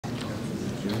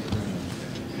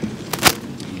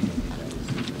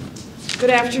Good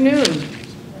afternoon.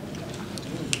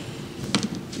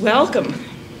 Welcome.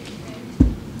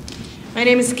 My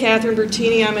name is Catherine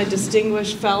Bertini. I'm a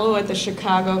distinguished fellow at the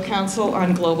Chicago Council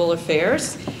on Global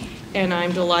Affairs, and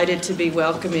I'm delighted to be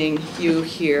welcoming you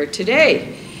here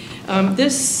today.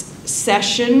 This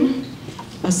session,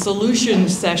 a solution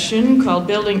session called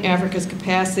Building Africa's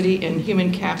Capacity and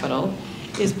Human Capital,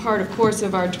 is part, of course,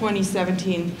 of our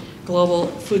 2017 Global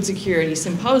Food Security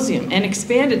Symposium, an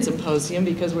expanded symposium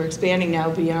because we're expanding now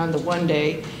beyond the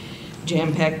one-day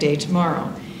jam-packed day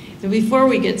tomorrow. So before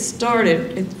we get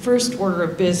started, the first order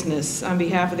of business on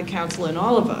behalf of the Council and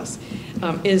all of us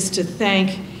is to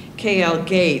thank KL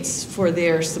Gates for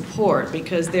their support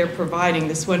because they're providing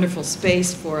this wonderful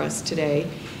space for us today.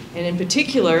 And in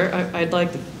particular, I'd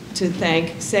like to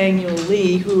thank Sang-Yul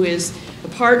Lee, who is a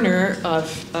partner of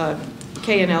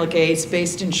K&L Gates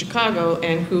based in Chicago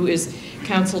and who is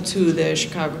counsel to the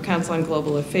Chicago Council on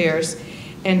Global Affairs,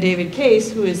 and David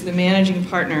Case, who is the managing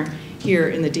partner here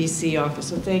in the DC office.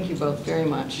 So thank you both very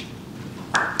much.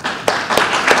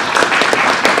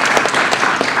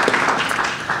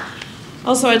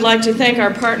 Also, I'd like to thank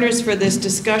our partners for this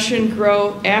discussion,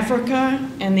 Grow Africa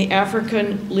and the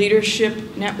African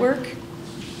Leadership Network.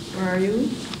 Where are you?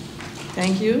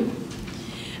 Thank you.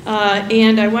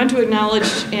 And I want to acknowledge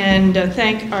and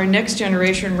thank our next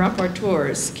generation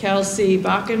rapporteurs, Kelsey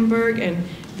Bockenberg and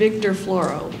Victor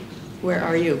Floro. Where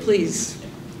are you? Please.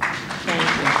 Thank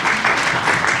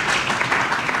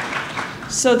you.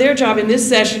 So their job in this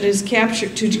session is to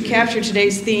capture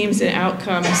today's themes and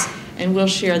outcomes, and we'll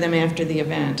share them after the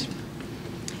event.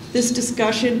 This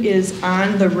discussion is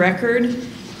on the record.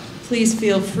 Please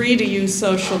feel free to use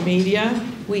social media.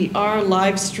 We are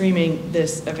live streaming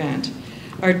this event.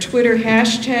 Our Twitter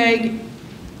hashtag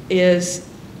is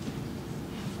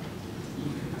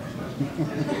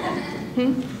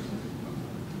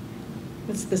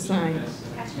what's the sign?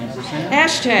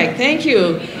 Hashtag, thank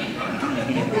you.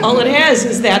 All it has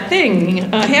is that thing,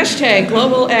 hashtag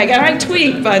Global Ag. And I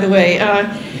tweet, by the way.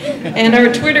 And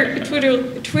our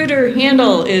Twitter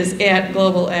handle is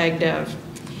 @GlobalAgDev.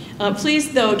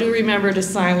 Please, though, do remember to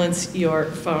silence your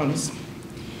phones.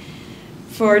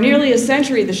 For nearly a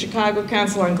century, the Chicago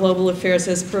Council on Global Affairs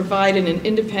has provided an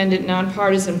independent,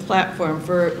 nonpartisan platform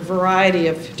for a variety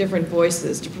of different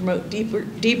voices to promote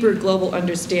deeper global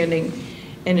understanding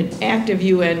and an active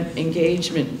UN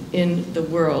engagement in the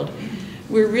world.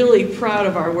 We're really proud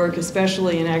of our work,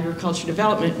 especially in agriculture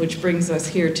development, which brings us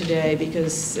here today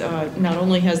because not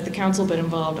only has the Council been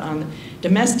involved on the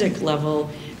domestic level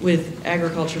with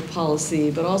agriculture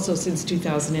policy, but also since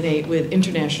 2008 with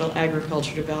international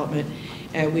agriculture development.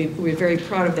 We're very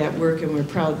proud of that work, and we're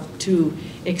proud to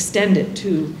extend it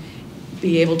to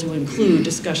be able to include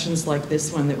discussions like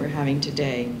this one that we're having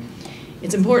today.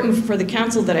 It's important for the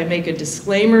Council that I make a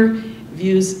disclaimer.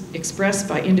 Views expressed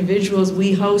by individuals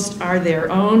we host are their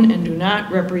own and do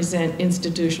not represent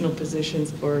institutional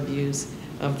positions or views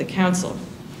of the Council.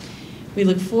 We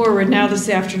look forward now this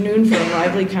afternoon for a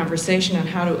lively conversation on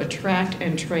how to attract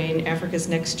and train Africa's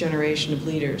next generation of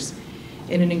leaders.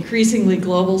 In an increasingly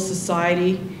global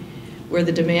society where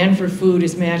the demand for food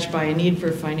is matched by a need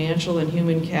for financial and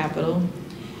human capital,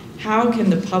 how can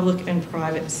the public and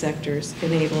private sectors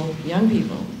enable young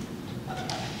people?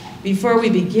 Before we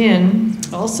begin,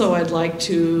 also I'd like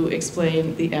to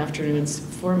explain the afternoon's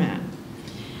format.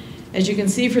 As you can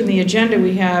see from the agenda,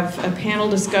 we have a panel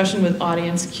discussion with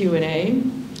audience Q&A,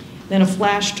 then a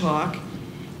flash talk,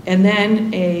 and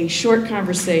then a short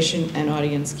conversation and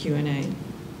audience Q&A.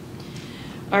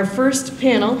 Our first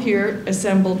panel here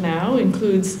assembled now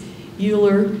includes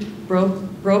Euler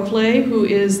Brople, who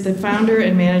is the founder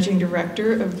and managing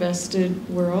director of Vested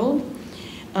World,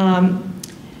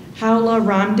 Haula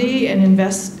Ramdi, an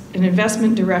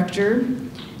investment director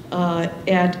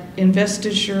at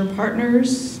Investiture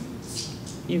Partners.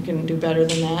 You can do better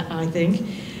than that, I think,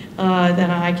 than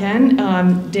I can.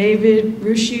 David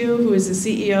Ruscio, who is the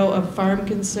CEO of Farm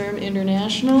Concern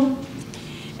International,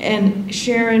 and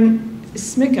Sharon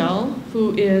Smickel,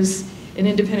 who is an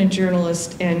independent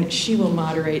journalist, and she will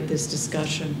moderate this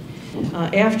discussion.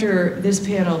 After this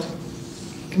panel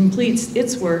completes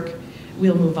its work,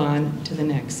 we'll move on to the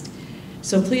next.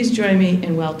 So please join me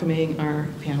in welcoming our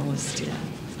panelists today.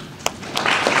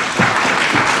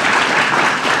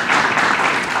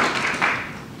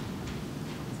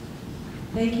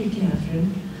 Thank you,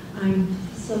 Catherine. I'm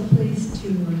so pleased to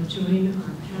join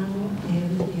our panel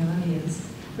and the audience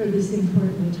for this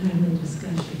important and timely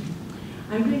discussion.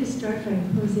 I'm going to start by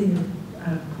posing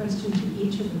a question to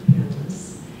each of the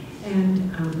panelists, and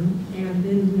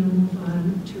then we'll move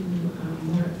on to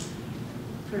more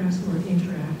perhaps more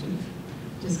interactive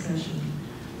discussion.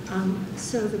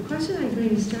 So the question I'm going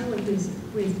to start with is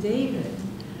with David.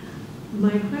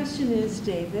 My question is,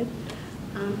 David,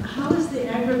 how is the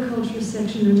agriculture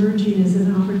section emerging as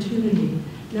an opportunity,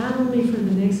 not only for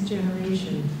the next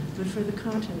generation, but for the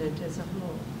continent as a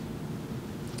whole?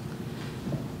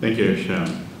 Thank you,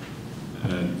 Shyam.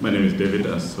 My name is David,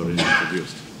 as already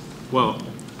introduced. Well,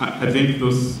 I think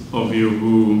those of you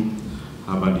who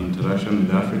have had interaction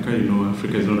with Africa, you know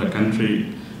Africa is not a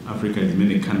country. Africa is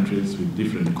many countries with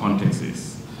different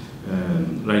contexts,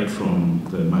 right from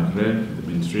the Maghreb,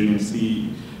 the Mediterranean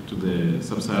Sea, to the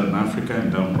sub-Saharan Africa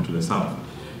and down to the south.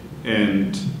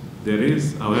 And there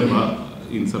is, however,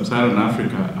 in sub-Saharan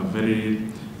Africa, a very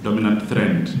dominant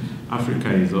trend.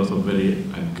 Africa is also very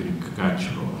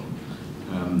agricultural.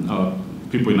 Our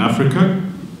people in Africa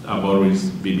have always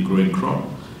been growing crop,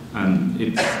 and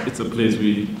it's a place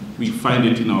we find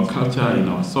it in our culture, in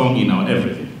our song, in our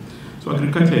everything. So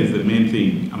agriculture is the main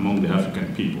thing among the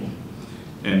African people,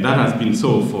 and that has been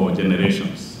so for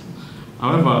generations.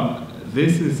 However,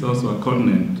 this is also a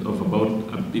continent of about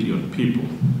 1 billion people,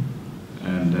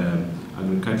 and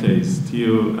agriculture is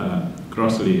still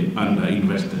grossly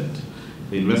underinvested.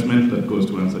 The investment that goes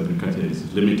towards agriculture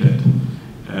is limited.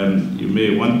 You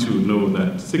may want to know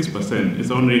that 6%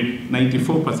 is only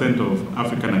 94% of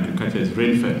African agriculture is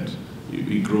rain-fed.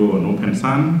 We grow on open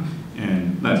sun,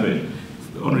 and that's it.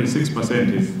 Only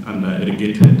 6% is under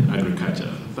irrigated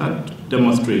agriculture. That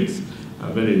demonstrates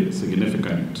a very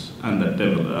significant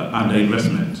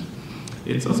underinvestment.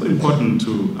 It's also important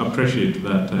to appreciate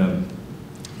that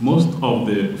most of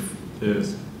the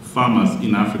farmers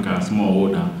in Africa are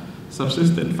smallholder,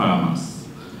 subsistent farmers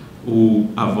who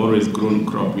have always grown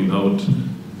crop without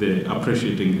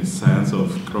appreciating the science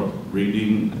of crop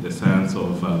breeding, the science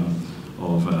of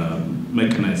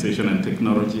mechanization and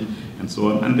technology, and so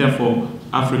on. And therefore,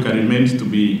 Africa remains to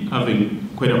be having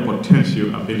quite a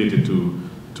potential ability to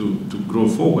grow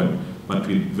forward, but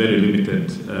with very limited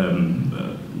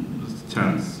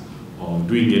chance of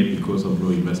doing it because of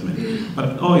low investment.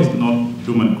 But all is not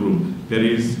doom and gloom. There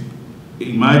is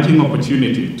emerging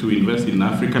opportunity to invest in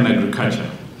African agriculture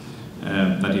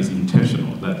that is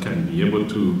intentional, that can be able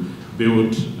to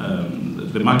build,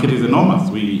 the market is enormous.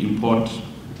 We import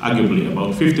arguably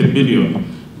about $50 billion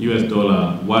US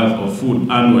worth of food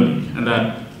annually, and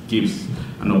that gives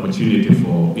an opportunity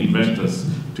for investors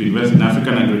to invest in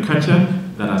African agriculture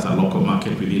that has a local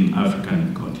market within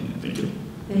African continent. Thank you.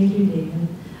 Thank you, David.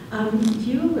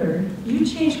 Bueller, you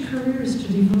changed careers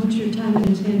to devote your time and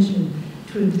attention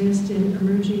to invest in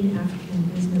emerging African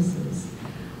businesses.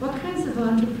 What kinds of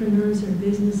entrepreneurs or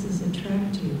businesses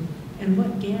attract you, and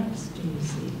what gaps do you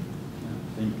see?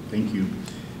 Thank you.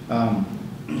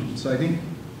 So I think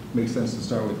it makes sense to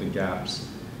start with the gaps.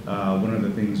 One of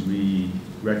the things we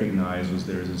recognized was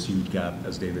there's this huge gap,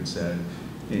 as David said,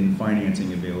 in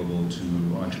financing available to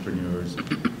entrepreneurs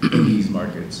in these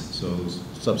markets. So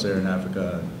sub-Saharan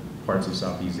Africa, parts of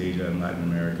Southeast Asia and Latin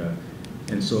America.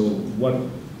 And so what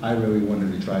I really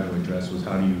wanted to try to address was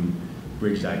how do you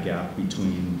bridge that gap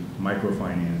between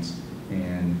microfinance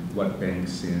and what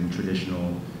banks and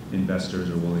traditional investors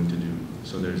are willing to do.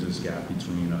 So there's this gap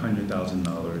between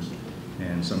 $100,000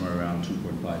 and somewhere around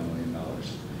 $2.5 million.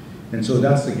 And so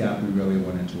that's the gap we really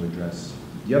wanted to address.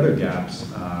 The other gaps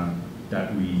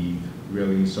that we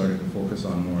really started to focus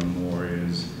on more and more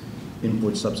is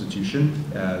import substitution.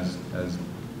 As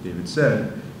David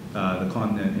said, the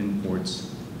continent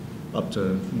imports up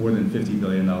to more than $50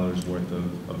 billion worth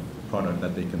of product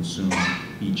that they consume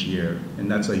each year.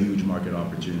 And that's a huge market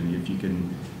opportunity. If you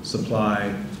can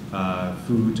supply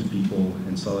food to people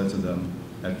and sell it to them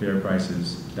at fair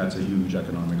prices, that's a huge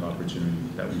economic opportunity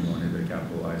that we wanted to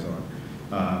capitalize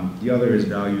on. The other is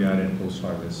value-added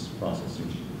post-harvest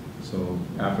processing. So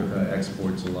Africa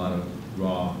exports a lot of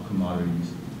raw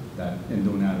commodities and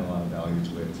don't add a lot of value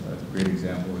to it. A great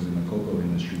example is in the cocoa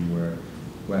industry, where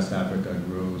West Africa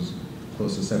grows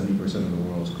close to 70% of the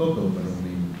world's cocoa, but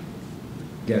only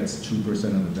gets 2%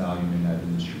 of the value in that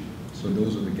industry. So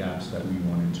those are the gaps that we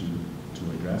wanted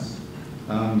to address.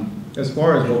 As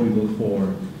far as what we look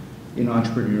for in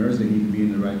entrepreneurs, they need to be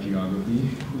in the right geography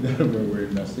where we're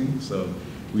investing. So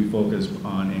we focus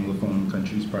on Anglophone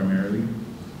countries primarily.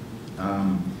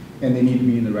 And they need to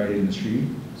be in the right industry.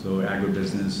 So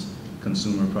agribusiness,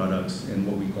 consumer products, and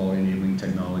what we call enabling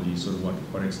technology. So to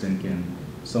what extent can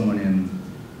someone in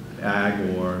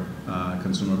ag or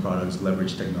consumer products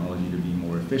leverage technology to be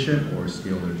more efficient or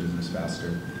scale their business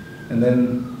faster? And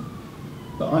then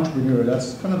the entrepreneur,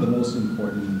 that's kind of the most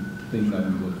important thing that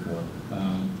we look for.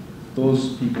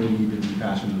 Those people need to be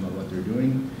passionate about what they're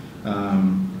doing.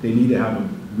 They need to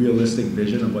have realistic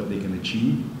vision of what they can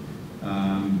achieve.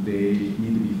 They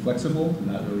need to be flexible,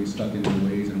 not really stuck in their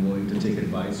ways, and willing to take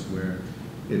advice where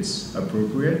it's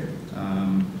appropriate.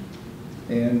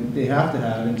 And they have to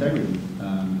have integrity.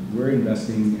 We're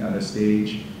investing at a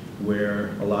stage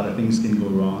where a lot of things can go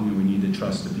wrong, and we need to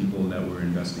trust the people that we're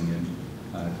investing in,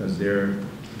 because they're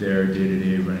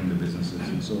day-to-day running the businesses.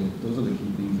 And so those are the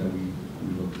key things that we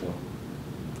look for.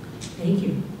 Thank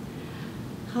you.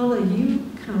 Hala,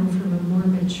 you come from a more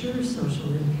mature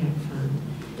social impact fund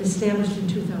established in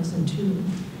 2002.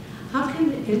 How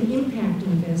can an impact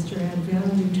investor add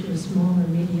value to a small or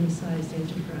medium-sized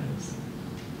enterprise?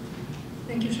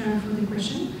 Thank you, Sharon, for the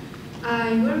question.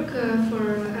 I work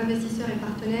for Investisseurs et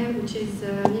Partenaires, which is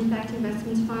an impact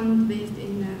investment fund based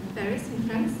in Paris, in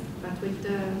France, but with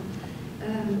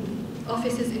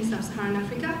offices in sub-Saharan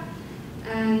Africa.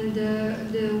 And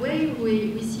the way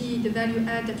we see the value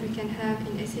add that we can have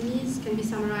in SMEs can be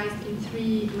summarized in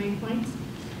 3 main points.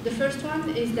 The first one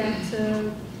is that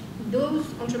those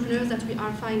entrepreneurs that we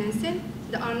are financing,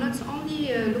 they are not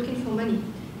only looking for money,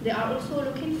 they are also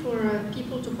looking for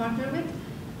people to partner with,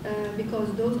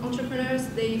 because those entrepreneurs,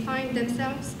 they find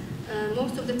themselves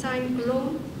most of the time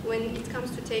alone when it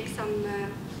comes to take some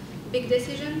big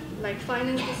decision, like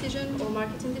finance decision or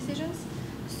marketing decisions.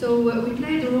 So we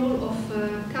play the role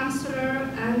of counselor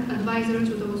and advisor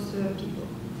to those people.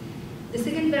 The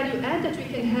second value add that we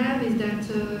can have is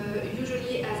that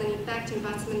usually as an impact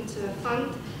investment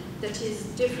fund that is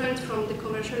different from the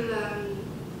commercial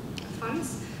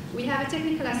funds, we have a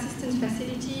technical assistance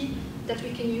facility that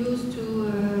we can use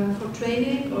for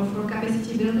training or for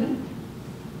capacity building.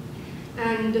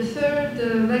 And the third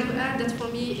value add that for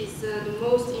me is the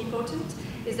most important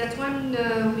is that when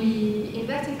we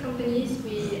invest in companies,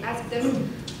 we ask them,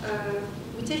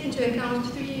 we take into account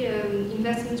 3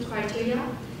 investment criteria.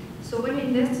 So when we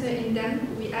invest in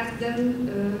them, we ask them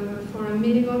for a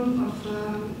minimum of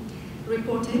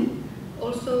reporting.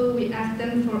 Also, we ask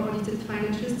them for audited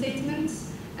financial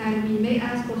statements, and we may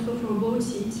ask also for board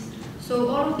seats. So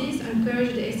all of these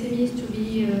encourage the SMEs to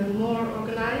be more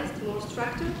organized, more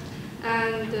structured,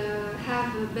 and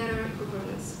have a better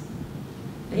governance.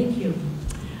 Thank you.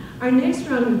 Our next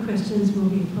round of questions will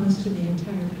be posed to the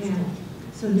entire panel.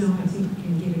 So now I think we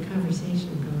can get a conversation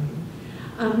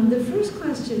going. The first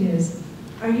question is,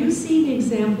 are you seeing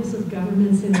examples of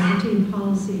governments enacting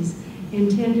policies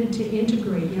intended to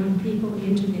integrate young people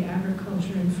into the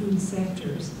agriculture and food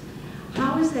sectors?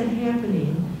 How is that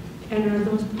happening, and are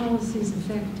those policies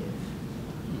effective?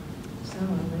 So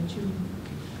I'll let you,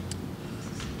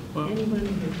 anyone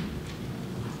here.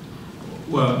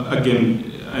 Well,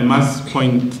 again, I must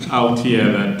point out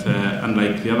here that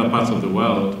unlike the other parts of the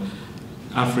world,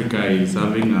 Africa is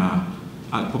having a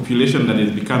population that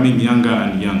is becoming younger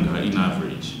and younger in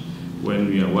average. When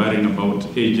we are worrying about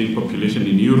aging population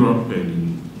in Europe and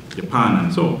in Japan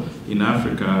and so, in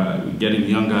Africa, we're getting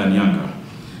younger and younger,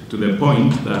 to the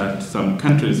point that some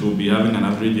countries will be having an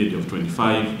average age of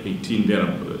 25, 18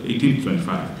 to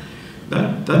 25.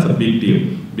 That's a big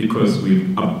deal, because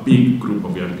we have a big group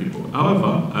of young people.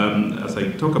 However, as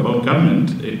I talk about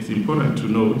government, it's important to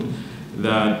note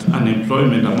that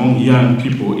unemployment among young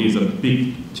people is a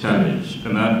big challenge,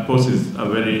 and that poses a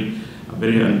very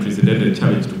unprecedented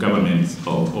challenge to governments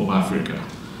of Africa.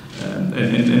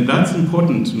 And that's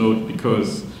important to note,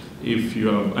 because if you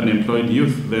have unemployed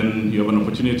youth, then you have an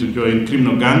opportunity to join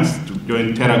criminal gangs, to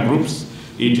join terror groups,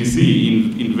 etc.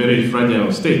 in very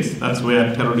fragile states. That's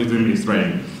where terrorism is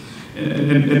thriving.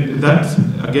 And that,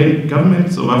 again,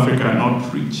 governments of Africa are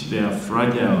not rich, they are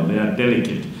fragile, they are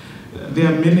delicate. There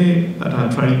are many that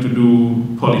are trying to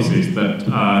do policies that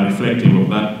are reflective of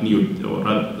that new, or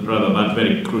rather that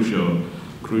very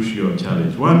crucial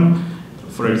challenge. One,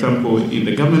 for example, in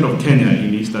the government of Kenya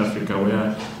in East Africa,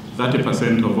 where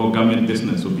 30% of all government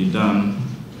business will be done,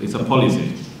 it's a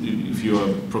policy. If you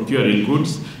are procuring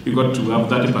goods, you've got to have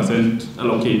 30%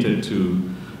 allocated to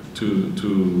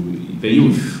the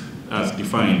youth as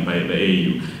defined by the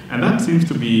AU. And that seems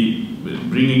to be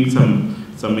bringing some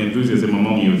enthusiasm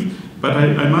among youth. But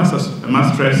I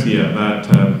must stress here that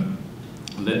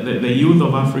the youth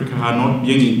of Africa are not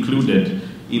being included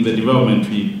in the development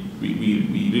we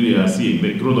really are seeing.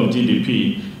 The growth of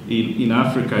GDP in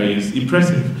Africa is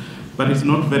impressive, but it's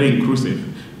not very inclusive.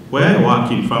 Where I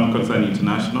work in Farm Concern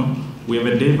International, we have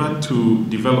endeavored to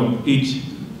develop each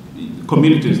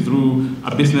communities through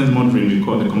a business modeling we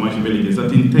call the commercial villages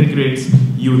that integrates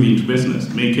youth into business,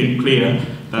 making clear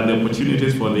that the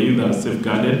opportunities for the youth are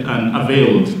safeguarded and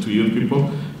availed to youth people,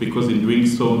 because in doing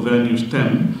so, then you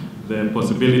stem the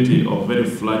possibility of very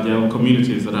fragile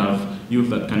communities that have youth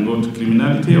that can go to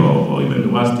criminality, or even the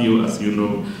worst deal, as you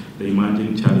know, the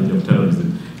emerging challenge of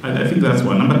terrorism. I think that's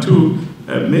one. Number two,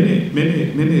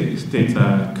 many states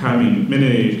are coming,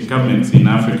 many governments in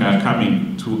Africa are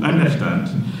coming to understand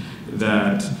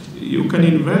that you can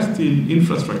invest in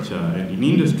infrastructure and in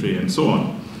industry and so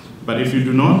on. But if you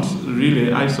do not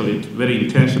really isolate very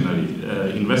intentionally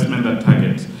investment that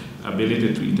targets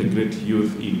ability to integrate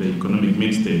youth in the economic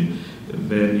mainstream,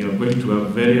 then you're going to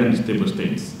have very unstable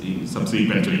states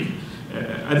subsequently.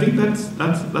 I think that's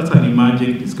an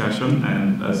emerging discussion,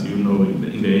 and as you know,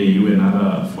 in the AU and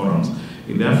other forums,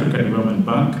 in the African Development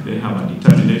Bank, they have a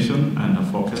determination and a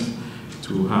focus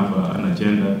to have an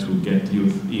agenda to get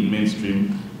youth in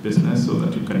mainstream business so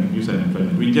that you can reduce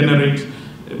unemployment.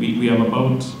 We have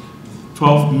about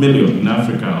 12 million in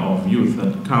Africa of youth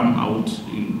that come out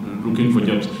looking for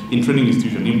jobs in training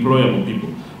institutions, employable people.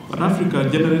 But Africa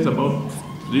generates about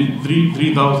 3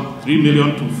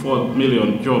 million to 4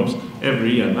 million jobs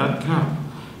every year. That gap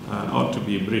ought to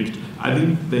be bridged. I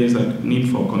think there is a need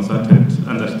for concerted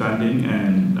understanding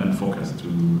and focus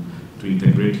to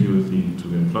integrate youth into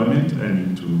employment and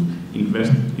into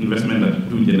investment that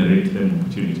do generate them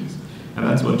opportunities. And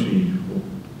that's what we hope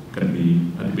can be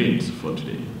a debate for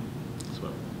today as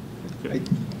well. Okay.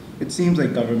 It seems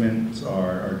like governments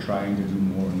are trying to do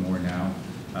more and more now.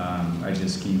 I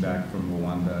just came back from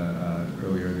Rwanda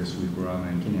earlier this week, Rwanda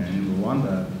and Kenya. And in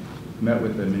Rwanda, met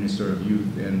with the Minister of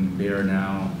Youth, and they are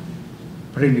now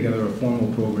putting together a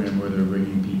formal program where they're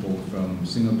bringing people from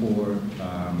Singapore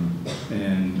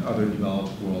and other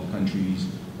developed world countries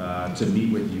to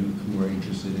meet with youth who are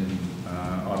interested in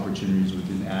opportunities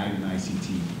within ag and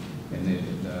ICT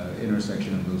and the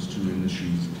intersection of those two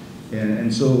industries.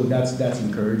 And so that's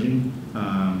encouraging.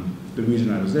 The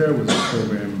reason I was there was a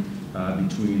program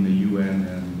between the UN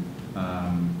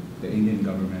and the Indian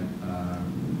government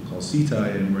called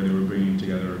CETA, and where they were bringing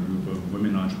together a group of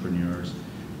women entrepreneurs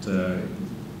to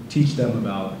teach them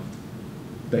about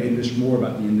the industry, more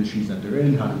about the industries that they're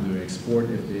in, how do they export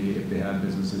if they have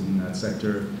businesses in that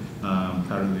sector,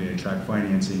 how do they attract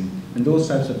financing, and those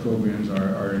types of programs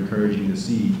are encouraging to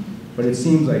see. But it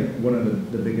seems like one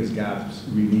of the biggest gaps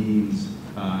remains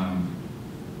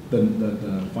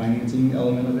the financing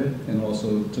element of it, and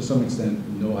also to some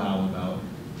extent know-how about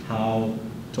how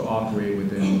to operate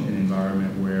within an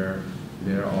environment where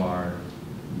there are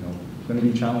going to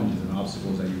be challenges and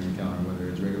obstacles that you encounter, whether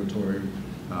it's regulatory,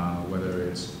 whether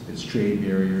it's trade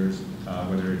barriers,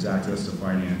 whether it's access to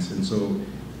finance. And so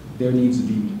there needs to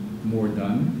be more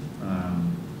done.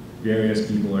 Various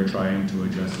people are trying to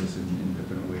address this in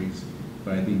different ways,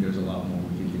 but I think there's a lot more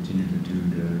we can continue to do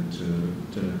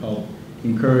to help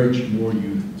encourage more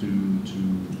youth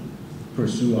to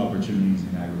pursue opportunities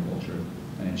in agriculture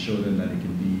and show them that it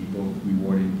can be both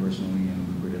rewarding personally and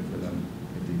lucrative for them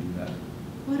if they do that.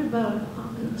 What about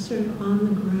sort of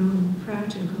on-the-ground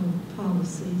practical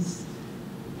policies,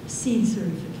 seed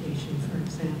certification, for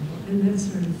example, and that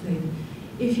sort of thing?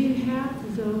 If you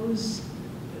have those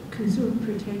consumer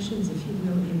protections, if you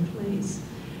will, in place,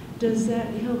 does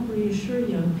that help reassure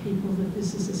young people that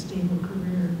this is a stable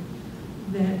career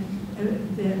that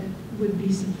would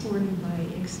be supported by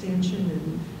extension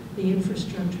and the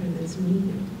infrastructure that's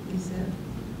needed? Is that?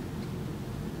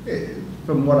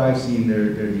 From what I've seen,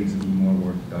 there needs to be more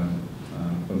work done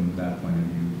from that point of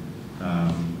view.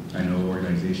 I know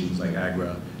organizations like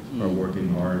AGRA are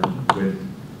working hard with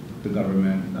the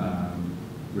government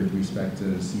with respect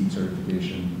to seed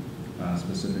certification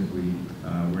specifically.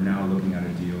 We're now looking at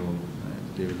a deal,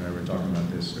 David and I were talking about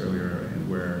this earlier,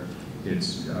 where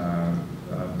it's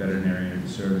veterinary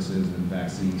services and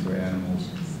vaccines for animals,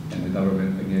 and the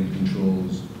government again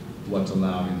controls what's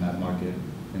allowed in that market.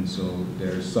 And so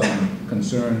there's some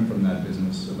concern from that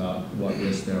business about what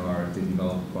risks there are if they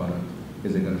develop a product.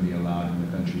 Is it going to be allowed in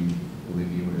the country? Will they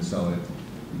be able to sell it?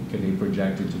 Can they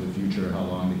project into the future how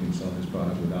long they can sell this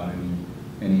product without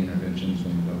any interventions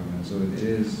from the government? So it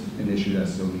is an issue that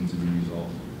still needs to be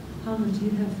resolved. Paula, do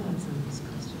you have thoughts on this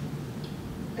question?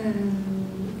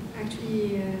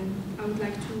 Actually, I would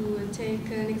like to take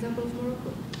an example of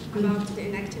Morocco about the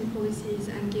enacting policies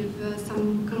and give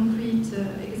some concrete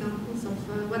examples of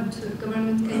what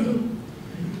government can do.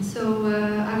 So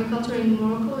agriculture in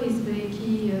Morocco is very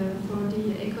key for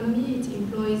the economy. It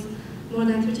employs more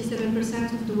than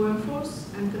 37% of the workforce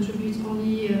and contributes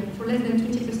only for less than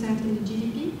 20% in the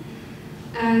GDP.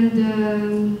 And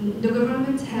the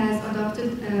government has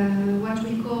adopted what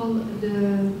we call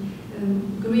the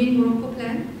Green Morocco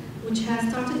Plan, which has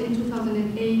started in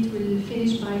 2008, will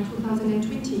finish by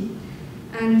 2020.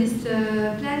 And this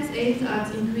plan aims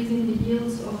at increasing the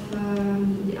yields of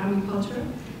the agriculture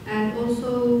and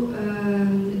also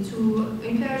to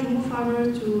encourage more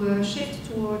farmers to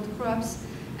shift toward crops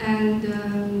and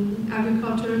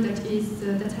agriculture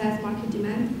that has market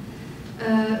demand.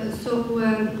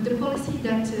 The policy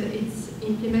that it's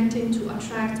implementing to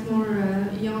attract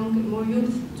more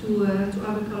youth to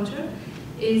agriculture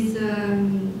is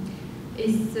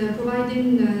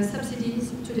providing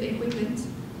subsidies to the equipment,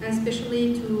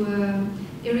 especially to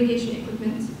irrigation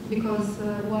equipment, because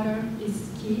water is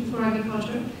key for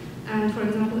agriculture. And for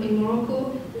example, in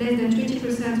Morocco, less than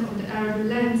 20% of the Arab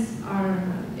lands are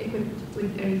equipped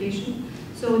with irrigation.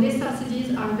 So these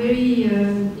subsidies are very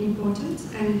important,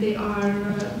 and they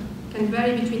can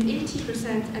vary between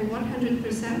 80% and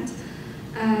 100%.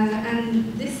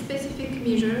 And this specific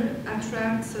measure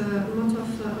attracts a lot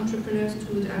of entrepreneurs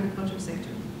to the agriculture sector.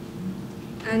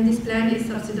 And this plan is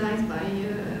subsidized by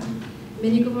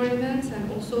many governments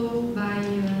and also by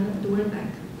the World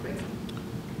Bank, for example.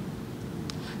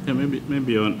 Yeah,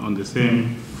 maybe on the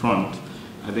same front,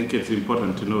 I think it's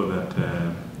important to know that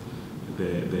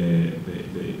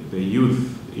the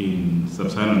youth in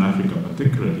sub-Saharan Africa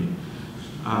particularly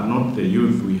are not the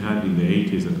youth we had in the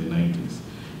 80s and the 90s.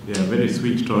 They are very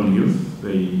switched-on youth.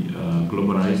 They are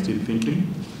globalized in thinking,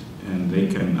 and they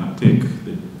can uptake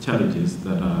the challenges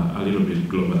that are a little bit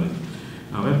globalized.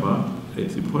 However,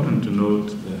 it's important to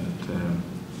note that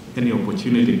any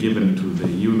opportunity given to the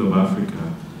youth of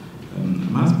Africa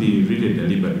must be really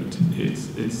deliberate.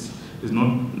 It's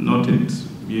not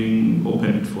being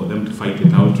opened for them to fight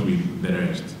it out with the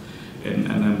rest.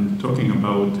 And I'm talking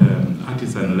about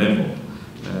artisan level,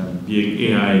 being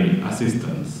AI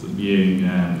assistants, being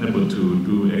able to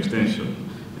do extension,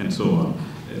 and so on.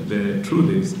 The truth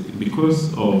is,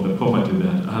 because of the poverty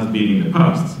that has been in the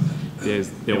past,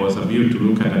 there was a view to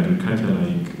look at agriculture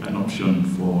like an option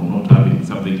for not having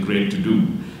something great to do,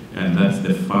 and that's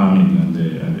the farming and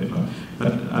the farm.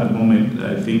 But at the moment,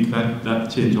 I think that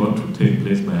change ought to take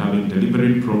place by having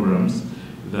deliberate programs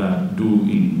that do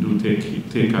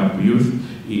take up youth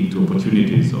into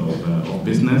opportunities of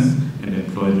business and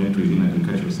employment within the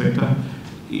agricultural sector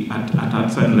at a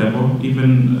certain level,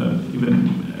 even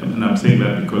and I'm saying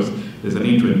that because there's a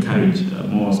need to encourage a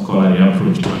more scholarly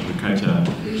approach to agriculture,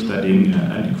 studying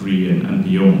a degree and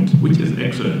beyond, which is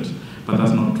excellent, but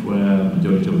that's not where the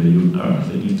majority of the youth are.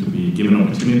 They need to be given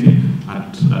opportunity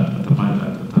at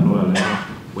a lower level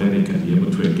where they can be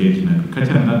able to engage in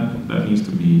agriculture, and that needs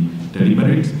to be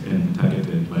deliberate and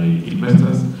targeted by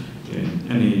investors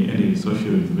and any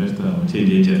social investor or change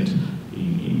agent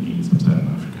in sub-Saharan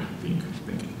Africa, I think.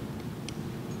 Thank you.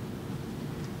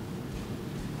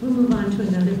 We'll move on to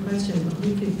another question, but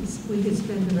we could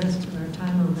spend the rest of our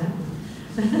time on that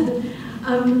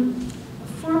one.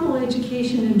 Formal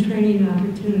education and training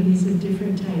opportunities of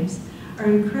different types are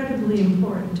incredibly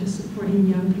important to supporting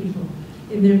young people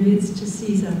in their bids to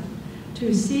seize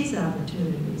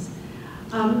opportunities.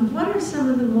 What are some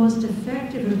of the most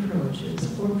effective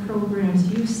approaches or programs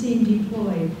you've seen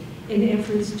deployed in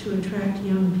efforts to attract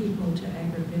young people to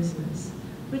agribusiness?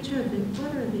 What are the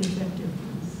effective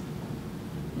ones?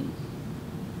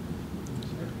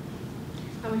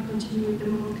 I will continue with the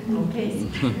Moroccan Okay.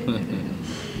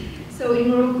 So in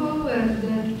Morocco,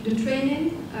 the training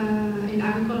in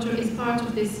agriculture is part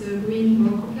of this Green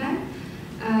Morocco plan.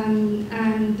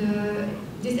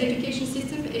 This education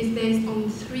system is based on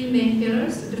three main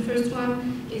pillars. The first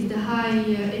one is the high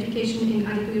education in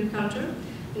agriculture.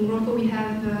 In Morocco, we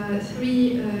have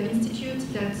three institutes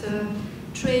that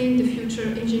train the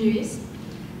future engineers.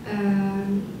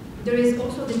 There is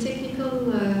also the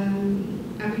technical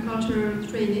agriculture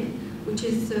training, which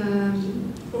is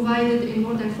provided in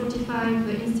more than 45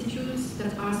 institutes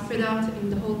that are spread out in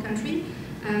the whole country.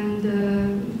 And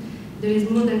there is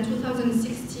more than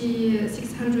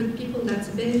 2,600 people that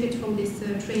benefit from this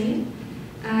training.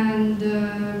 And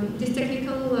this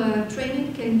technical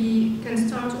training can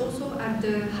start also at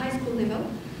the high school level,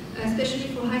 especially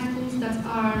for high schools that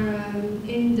are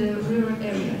in the rural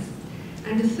areas.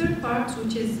 And the third part,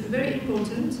 which is very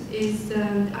important, is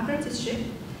apprenticeship.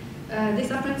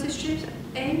 This apprenticeship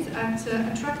aims at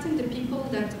attracting the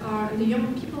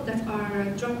young people that are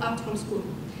dropped out from school,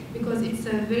 because it's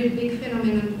a very big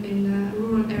phenomenon in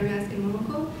rural areas in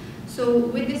Morocco. So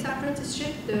with this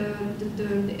apprenticeship,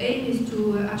 the aim is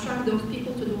to attract those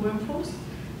people to the workforce,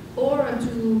 or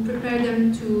to prepare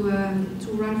them to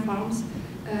run farms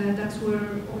that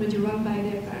were already run by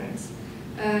their parents.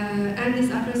 And this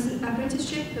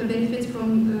apprenticeship benefits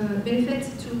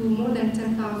to more than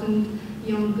 10,000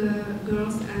 young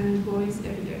girls and boys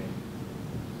every year.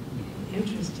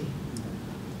 Interesting.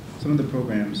 Some of the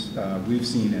programs we've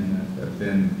seen and have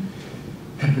been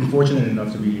fortunate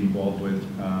enough to be involved with,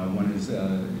 one is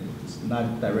it's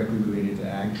not directly related to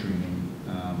ag training,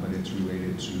 but it's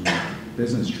related to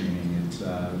agribusiness training.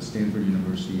 It's Stanford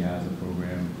University has a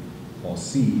program called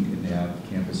SEED, and they have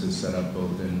campuses set up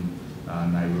both in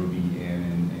Nairobi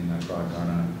and in Accra,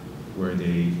 Ghana, where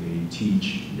they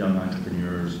teach young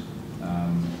entrepreneurs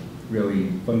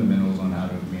really fundamentals on how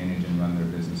to manage and run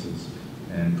their businesses.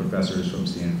 And professors from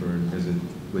Stanford visit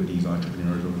with these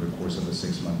entrepreneurs over the course of a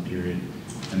 6-month period.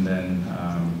 And then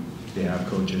they have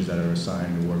coaches that are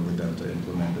assigned to work with them to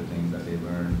implement the things that they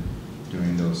learn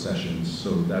during those sessions. So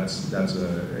that's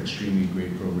an extremely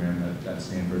great program that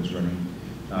Stanford's running.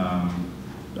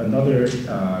 Another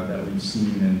that we've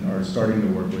seen and are starting to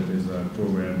work with is a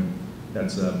program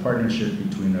that's a partnership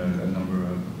between a number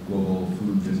of global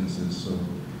food businesses. So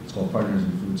it's called Partners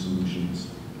in Food Solutions.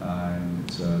 And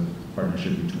it's a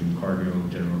partnership between Cargill,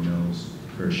 General Mills,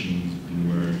 Hershey's,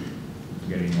 Bueller,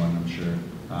 forgetting one, I'm sure.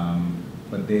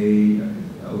 But they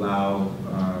allow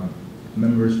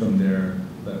members from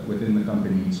within the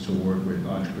companies to work with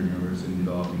entrepreneurs in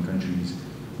developing countries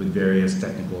with various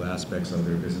technical aspects of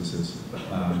their businesses.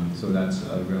 So that's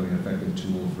a really effective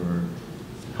tool for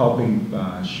helping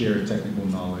share technical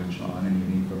knowledge on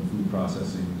anything from food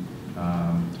processing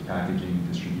to packaging,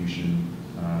 distribution,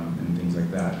 and things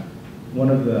like that.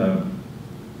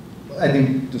 I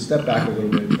think to step back a little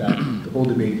bit, that the whole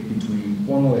debate between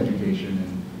formal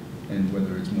education and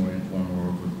whether it's more informal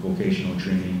or vocational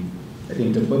training, I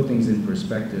think to put things in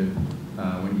perspective,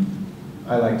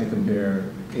 I like to compare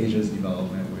Asia's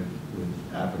development with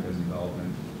Africa's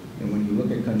development. And when you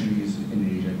look at countries in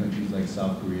Asia, countries like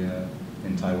South Korea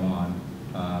and Taiwan,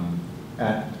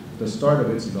 at the start of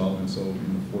its development, so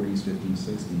in the 40s, 50s,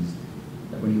 60s,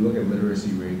 when you look at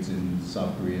literacy rates in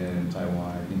South Korea and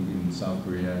Taiwan, I think in South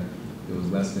Korea it was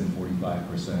less than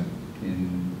 45%.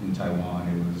 In Taiwan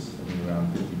it was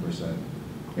around 50%.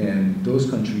 And those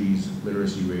countries'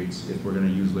 literacy rates, if we're going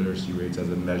to use literacy rates as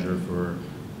a measure for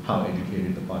how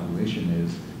educated the population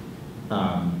is,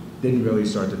 didn't really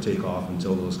start to take off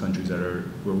until those countries that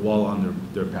were well on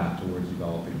their path towards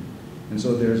developing. And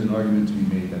so there's an argument to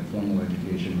be made that formal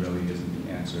education really isn't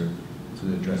the answer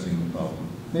to addressing the problem.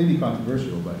 Maybe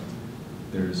controversial, but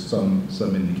there's some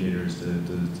indicators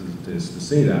to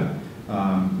say that.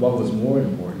 What was more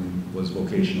important was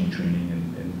vocational training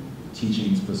and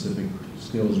teaching specific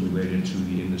skills related to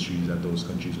the industries that those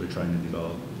countries were trying to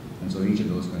develop. And so each of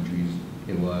those countries,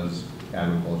 it was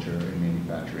agriculture and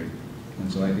manufacturing.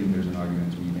 And so I think there's an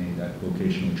argument to be made that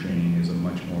vocational training is a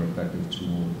much more effective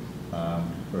tool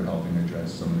for helping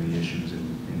address some of the issues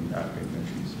in African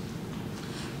countries.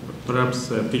 Perhaps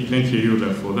thank you,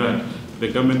 Yura, for that. The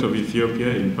government of Ethiopia,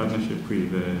 in partnership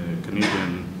with the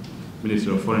Canadian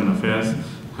Ministry of Foreign Affairs,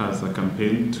 has a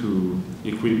campaign to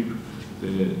equip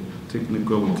the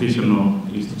technical vocational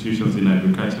institutions in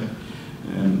agriculture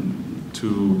and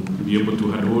to be able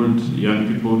to hold young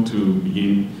people to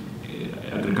begin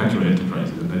agricultural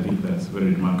enterprises, and I think that's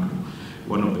very remarkable.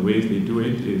 One of the ways they do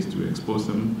it is to expose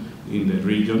them in the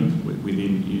region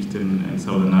within Eastern and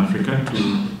Southern Africa,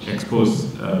 to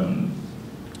expose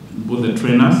both the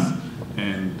trainers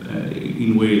and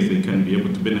in ways they can be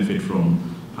able to benefit from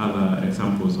other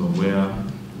examples of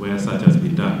where such has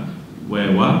been done.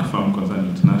 Where work, Farm Concern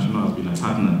International has been a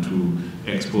partner to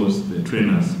expose the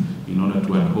trainers in order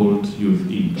to uphold youth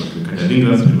in agriculture. I think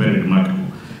that's very remarkable.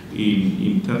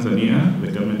 In Tanzania,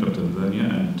 the government of Tanzania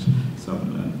and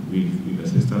with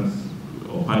assistance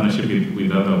or partnership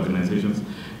with other organizations,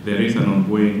 there is an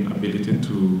ongoing ability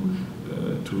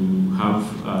to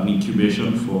have an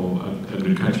incubation for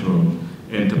agricultural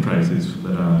enterprises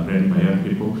that are run by young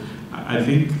people. I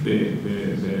think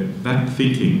that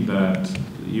thinking that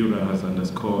Yura has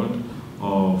underscored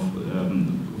of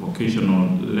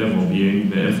vocational level being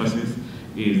the emphasis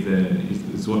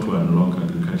is what will unlock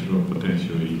agricultural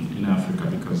potential in Africa,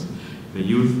 because the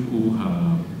youth who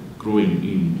are growing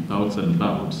in bouts and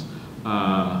bouts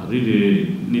are really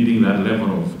needing that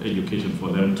level of education for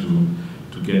them to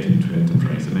get into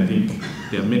enterprise. And I think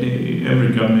there are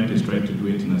every government is trying to do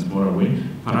it in a smaller way.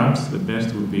 Perhaps the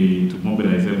best would be to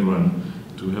mobilize everyone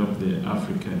to help the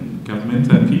African governments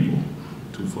and people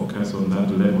to focus on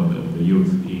that level of the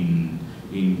youth in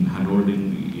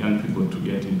handholding young people to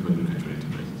get into agricultural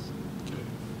enterprises. Okay.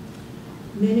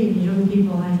 Many young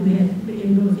people I've met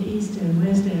in both East and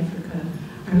West Africa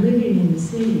are living in the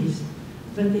cities,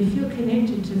 but they feel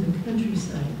connected to the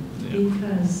countryside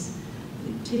because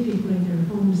typically their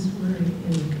homes were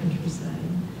in the countryside.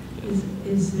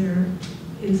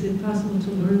 Is it possible to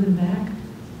lure them back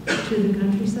to the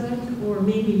countryside, or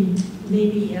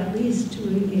maybe at least to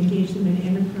engage them in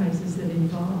enterprises that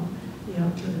involve the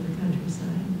output of the countryside?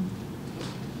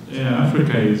 Yeah,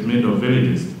 Africa is made of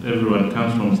villages. Everyone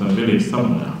comes from some village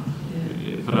somewhere.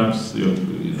 Yeah. perhaps there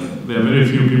are very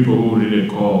few people who really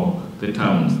call the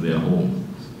towns their home.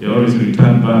 They always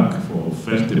return back for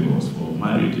festivals, for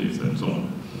marriages, and so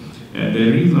on. And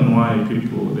the reason why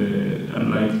people,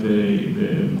 unlike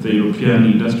the European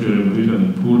Industrial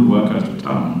Revolution that pulled workers to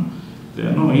town, there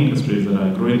are no industries that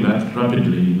are growing that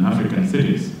rapidly in African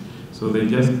cities. So they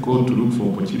just go to look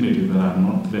for opportunities that are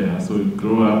not there. So you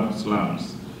grow up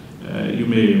slums. You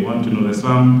may want to know the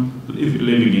slum, if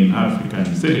living in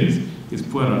African cities, is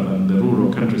poorer than the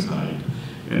rural countryside.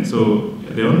 And so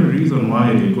the only reason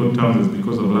why they go to towns is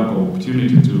because of lack of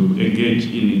opportunity to engage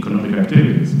in economic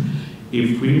activities.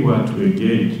 If we were to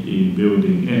engage in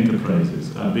building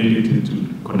enterprises, ability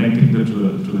to connecting them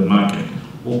to the market,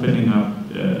 opening up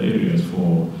areas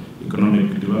for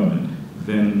economic development,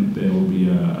 then there will be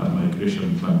a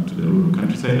migration back to the rural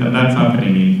countryside. And that's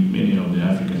happening in many of the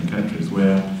African countries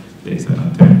where there's an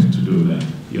attempt to do that.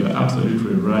 You are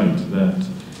absolutely right that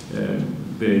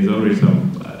there is always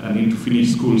a need to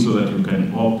finish school so that you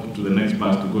can hop to the next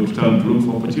bus to go to town to look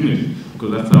for opportunities,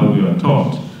 because that's how we are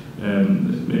taught.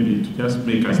 Maybe to just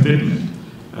make a statement,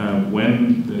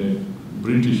 when the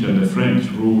British and the French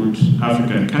ruled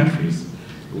African countries,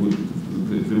 we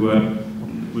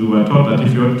were taught that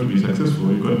if you want to be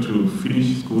successful, you got to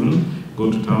finish school,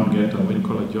 go to town, get a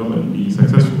white-collar job, and be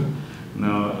successful.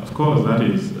 Now, of course, that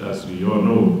is, as we all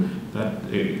know, that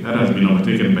has been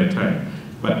overtaken by time.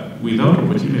 But without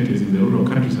opportunities in the rural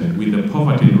countryside, with the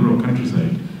poverty in rural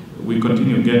countryside, we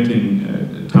continue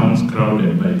getting towns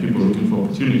crowded by people looking for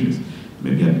opportunities.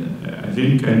 Maybe I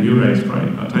think, and you're right,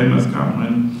 a time has come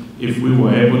when if we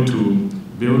were able to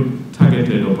build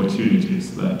targeted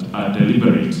opportunities that are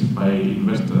deliberate by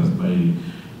investors, by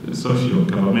social,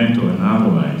 governmental, and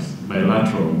otherwise,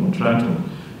 bilateral, multilateral,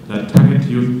 that target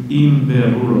youth in the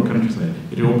rural countryside,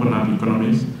 it will open up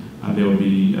economies, and there will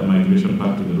be a migration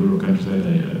back to the rural countryside,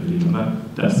 I believe, and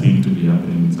that does seem to be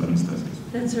happening in some instances.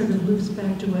 That sort of loops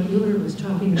back to what Mueller was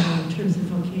talking about in terms of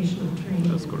vocational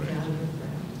training. That's correct.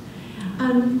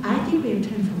 I think we have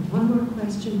time for one more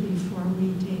question before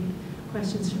we take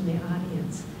questions from the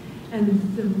audience. And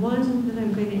the one that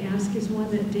I'm going to ask is one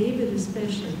that David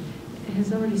especially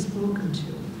has already spoken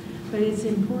to. But it's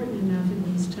important enough in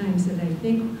these times that I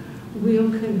think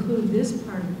we'll conclude this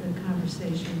part of the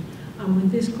conversation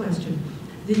with this question.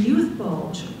 The youth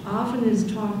bulge often is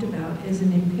talked about as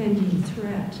an impending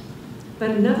threat.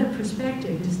 But another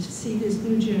perspective is to see this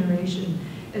new generation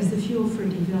as the fuel for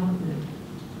development.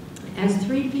 As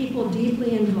three people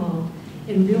deeply involved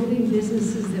in building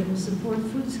businesses that will support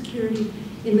food security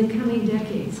in the coming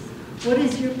decades, what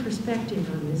is your perspective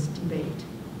on this debate?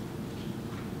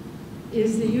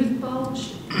 Is the youth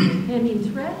bulge an impending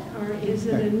threat, or is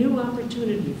it a new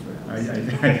opportunity for us?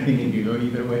 I think it could go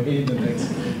either way in the next.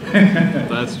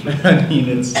 That's true. I mean,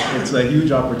 it's a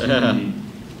huge opportunity.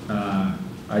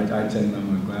 I tend,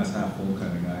 I'm a glass half full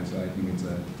kind of guy, so I think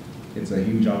it's a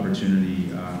huge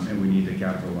opportunity, and we need to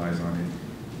capitalize on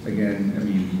it. Again, I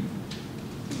mean,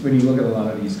 when you look at a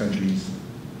lot of these countries,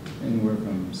 anywhere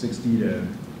from 60 to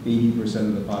 80%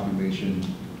 of the population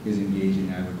is engaged in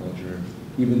agriculture,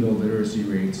 even though literacy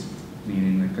rates, I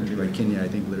mean, in a country like Kenya, I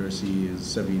think literacy is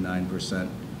 79%.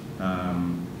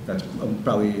 That's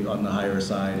probably on the higher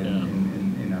side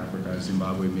in Africa.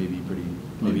 Zimbabwe may be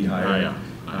maybe higher.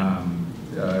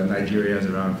 Nigeria is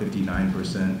around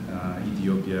 59%.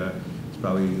 Ethiopia is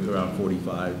probably around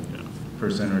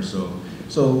 45% or so.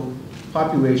 So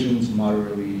populations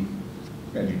moderately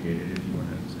educated, if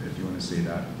you want to say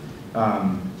that.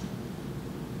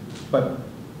 But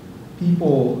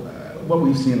people, what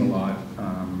we've seen a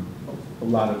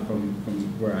lot of from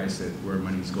where I sit, where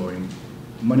money is going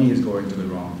to the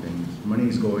wrong things. Money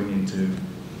is going into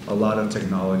a lot of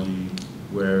technology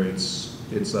where it's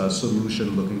a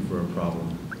solution looking for a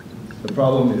problem. The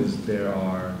problem is there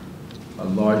are a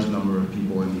large number of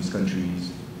people in these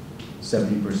countries,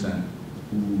 70%,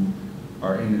 who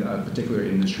are in a particular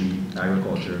industry,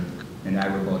 agriculture, and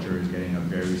agriculture is getting a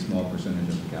very small percentage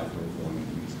of the capital flowing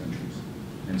into these countries.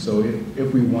 And so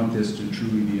if we want this to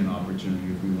truly be an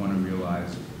opportunity, if we want to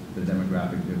realize the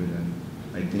demographic dividend,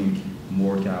 I think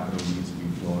more capital needs to be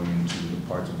flowing into the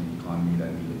parts of the economy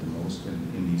that need it the most,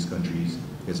 and in these countries,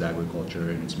 it's agriculture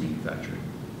and it's manufacturing.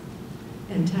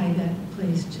 And tie that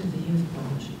place to the youth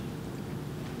bulge.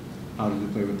 How does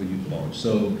it play with the youth bulge?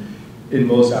 So in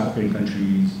most African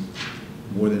countries,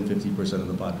 more than 50% of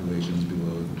the population is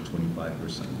below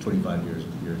 25 years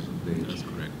of age. That's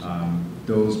correct.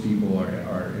 Those people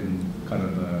are in kind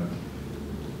of a,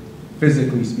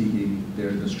 physically speaking,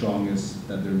 they're the strongest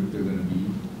that they're going to be.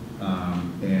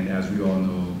 And as we all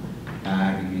know,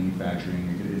 ag and manufacturing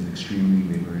is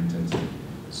extremely labor intensive.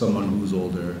 someone who's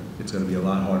older, it's going to be a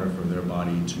lot harder for their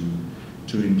body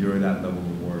to endure that level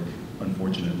of work,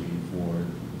 unfortunately, for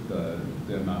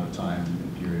the amount of time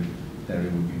and period that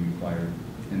it would be required.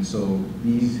 And so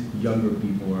these younger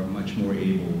people are much more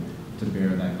able to bear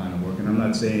that kind of work. And I'm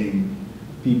not saying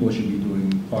people should be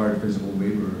doing hard physical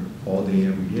labor all day,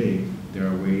 every day. There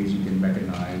are ways you can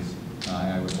mechanize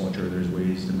agriculture. There's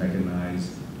ways to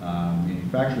mechanize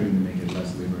manufacturing to make it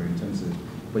less labor intensive.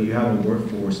 But you have a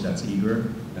workforce that's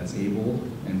eager, that's able,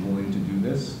 and willing to do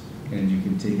this, and you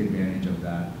can take advantage of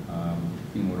that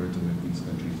in order to lift these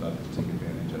countries up, take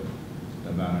advantage of the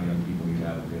amount of young people you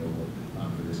have available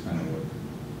for this kind of work.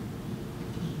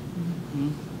 Do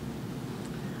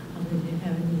you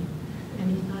have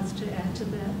any thoughts to add to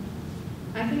that?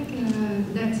 I think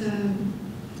that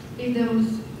if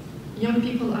those young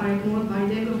people are ignored by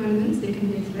their governments, they can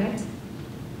be a threat.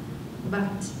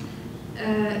 But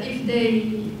if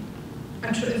they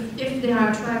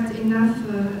are attract enough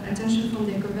attention from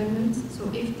their government, so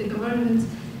if the government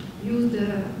use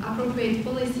the appropriate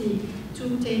policy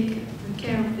to take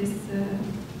care of this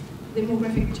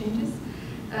demographic changes,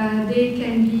 they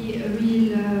can be a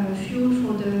real fuel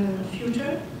for the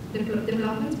future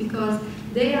development, because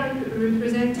they are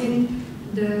representing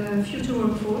the future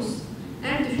workforce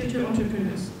and the future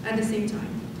entrepreneurs at the same time.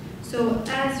 So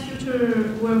as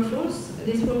future workforce,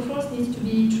 this workforce needs to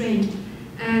be trained,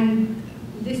 and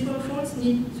this workforce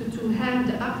needs to have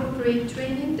the appropriate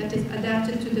training that is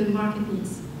adapted to the market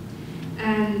needs.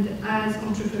 And as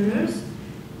entrepreneurs,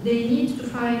 they need to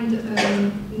find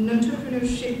an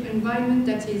entrepreneurship environment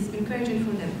that is encouraging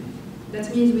for them.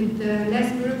 That means with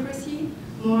less bureaucracy,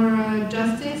 more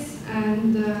justice,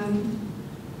 and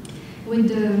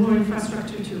with more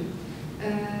infrastructure too.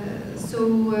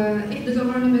 So if the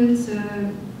government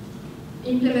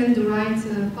implement the right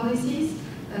policies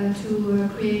to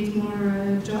create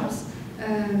more jobs,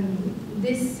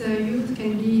 this youth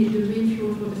can be the real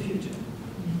fuel for the future.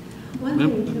 One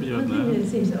thing that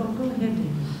seems, oh, go ahead, David.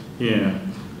 Yeah,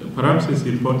 perhaps it's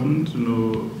important to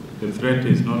know the threat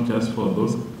is not just for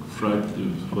those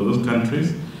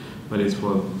countries, but it's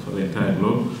for the entire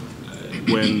globe.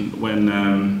 When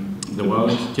the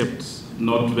world kept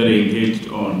not very engaged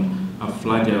on a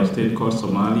fragile state called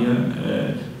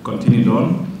Somalia, continued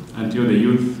on until the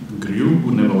youth grew,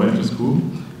 who never went to school,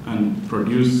 and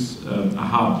produced a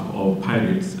hub of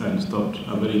pirates and stopped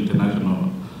a very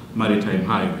international maritime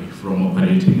highway from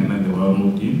operating, and then the world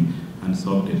moved in and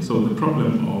solved it. So the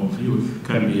problem of youth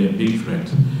can be a big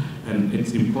threat, and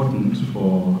it's important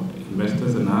for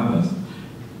investors and others,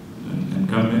 and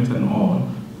governments and all,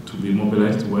 to be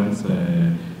mobilized towards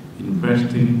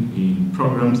investing in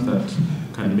programs that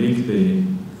can make the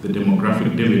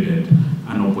demographic dividend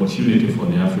an opportunity for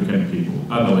the African people.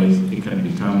 Otherwise, it can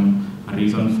become a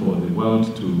reason for the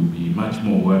world to be much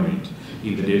more worried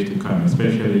in the days to come,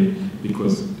 especially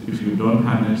because if you don't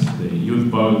harness the youth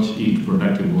bulge into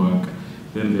productive work,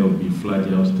 then there will be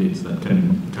fragile states that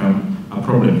can become a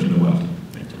problem to the world.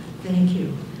 Thank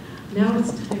you. Now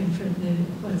it's time for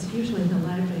what's usually the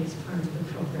liveliest part of the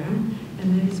program,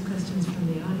 and that is questions from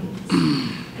the audience.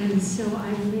 And so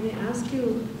I'm going to ask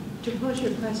you to pose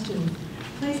your question.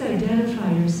 Please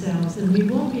identify yourselves, and we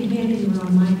won't be handing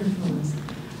around microphones,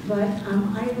 but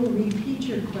I will repeat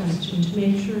your question to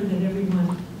make sure that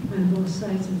everyone on both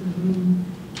sides of the room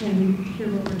can hear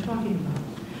what we're talking about.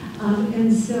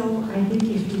 And so I think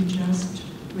if you just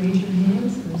raise your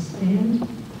hands or stand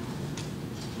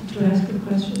to ask a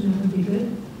question, that would be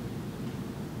good.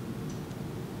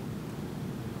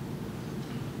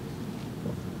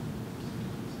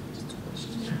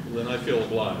 Then I feel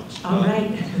obliged. All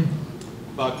right.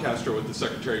 Bob Castro with the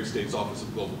Secretary of State's Office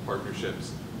of Global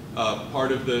Partnerships.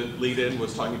 Part of the lead-in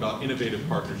was talking about innovative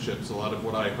partnerships. A lot of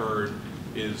what I heard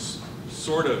is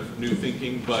sort of new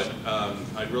thinking, but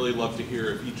I'd really love to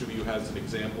hear if each of you has an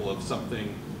example of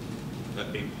something,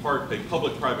 a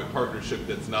public-private partnership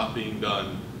that's not being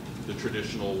done the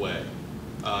traditional way.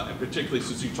 And particularly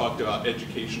since you talked about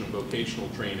education and vocational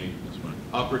training,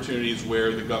 opportunities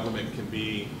where the government can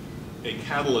be a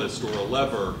catalyst or a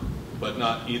lever, but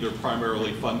not either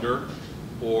primarily funder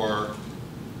or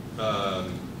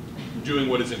doing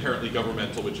what is inherently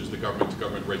governmental, which is the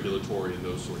government-to-government regulatory and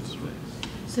those sorts of things.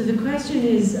 So the question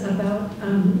is about,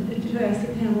 to ask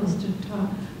the panelists to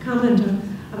comment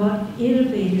about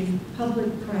innovative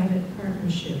public-private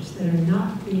partnerships that are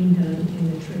not being done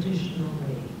in the traditional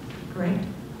way, correct?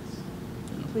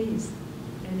 Please,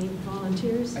 any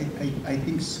volunteers? I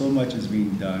think so much is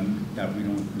being done that we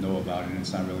don't know about, and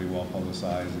it's not really well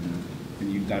publicized,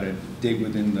 and you've got to dig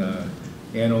within the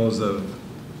annals of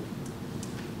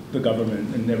the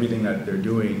government and everything that they're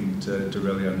doing to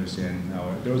really understand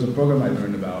how there was a program I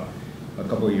learned about a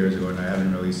couple of years ago, and I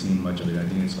haven't really seen much of it. I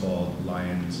think it's called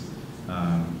Lions,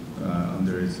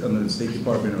 under the State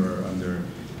Department or under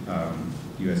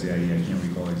USAID, I can't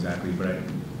recall exactly, but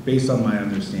based on my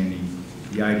understanding,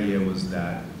 the idea was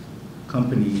that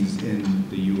companies in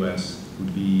the US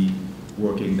would be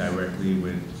working directly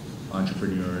with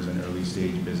entrepreneurs and early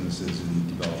stage businesses in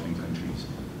developing countries,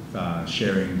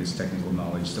 sharing this technical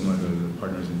knowledge similar to the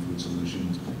Partners in Food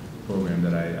Solutions program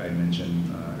that I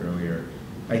mentioned earlier.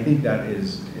 I think that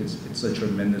it's a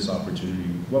tremendous opportunity.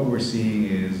 What we're seeing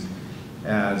is,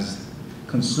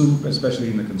 especially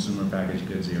in the consumer packaged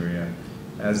goods area,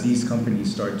 as these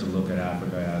companies start to look at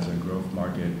Africa as a growth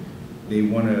market, they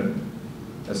want to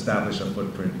establish a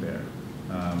footprint there.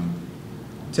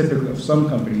 Typically, some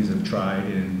companies have tried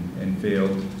and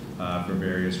failed for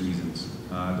various reasons.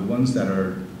 The ones that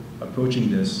are approaching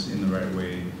this in the right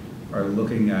way are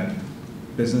looking at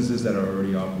businesses that are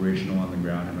already operational on the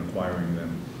ground and acquiring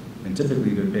them. And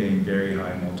typically they're paying very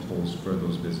high multiples for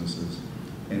those businesses.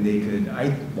 And they could,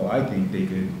 I think they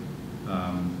could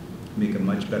make a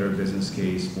much better business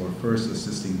case for first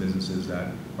assisting businesses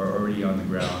that are already on the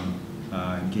ground,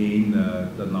 gain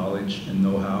the knowledge and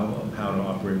know-how of how to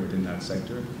operate within that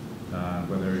sector,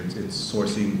 whether it's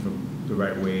sourcing from the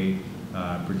right way,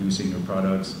 producing your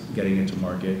products, getting into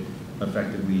market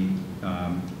effectively,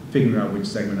 figuring out which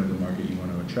segment of the market you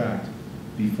want to attract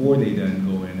before they then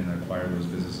go in and acquire those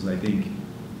businesses. I think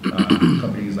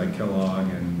companies like Kellogg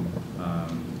and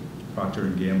Procter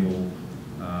 & Gamble,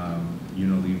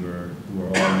 Unilever, who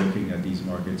are all looking at these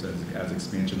markets as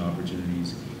expansion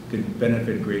opportunities, could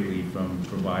benefit greatly from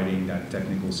providing that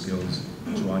technical skills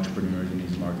to entrepreneurs in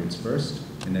these markets first,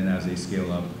 and then as they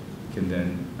scale up, can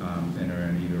then enter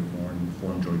in either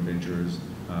form joint ventures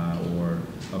or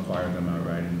acquire them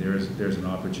outright. And there's an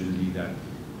opportunity that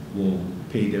will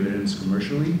pay dividends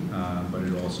commercially, but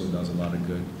it also does a lot of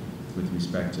good with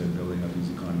respect to building up these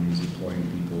economies, employing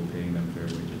people, paying them fair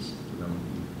wages. So that would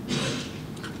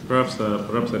be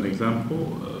perhaps an example.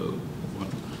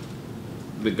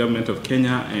 The government of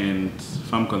Kenya and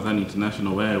Farm Concern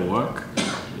International, where I work,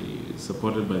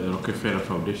 supported by the Rockefeller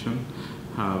Foundation,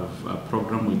 have a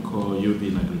program we call Youth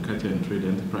in Agriculture and Trade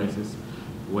Enterprises,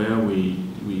 where we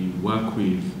work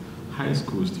with high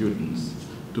school students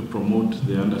to promote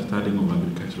the understanding of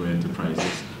agricultural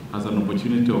enterprises as an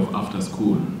opportunity of after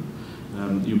school.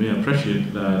 You may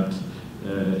appreciate that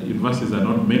universities are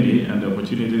not many, and the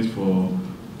opportunities for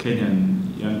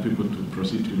Kenyan young people to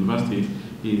proceed to university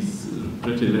is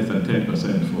pretty less than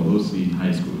 10% for those in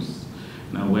high schools.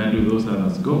 Now, where do those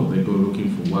others go? They go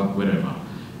looking for work wherever.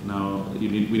 Now, we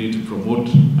need to promote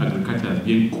agriculture as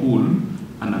being cool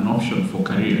and an option for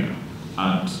career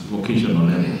at vocational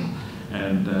level.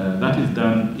 And that is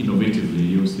done innovatively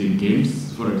using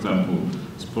games, for example,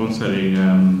 sponsoring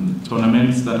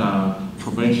tournaments that are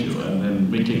provincial and then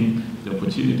making the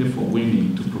opportunity for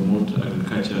women to promote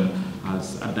agriculture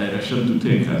as a direction to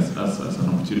take as an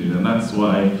opportunity. And that's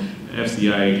why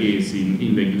FCI is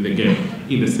in the game.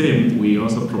 In the same, we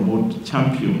also promote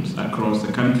champions across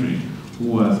the country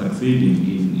who are succeeding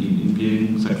in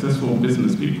being successful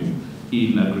business people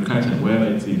in agriculture,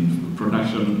 whether it's in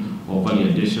production or value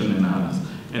addition and others.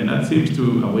 And that seems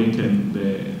to awaken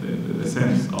the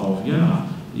sense of, yeah,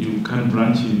 you can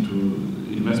branch into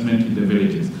investment in the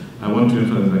villages. I want to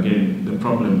emphasize again, the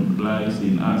problem lies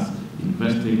in us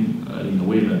investing in a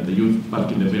way that the youth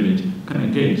back in the village can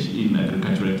engage in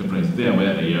agricultural enterprise there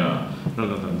where they are,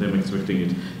 rather than them expecting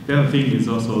it. The other thing is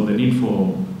also the need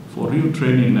for real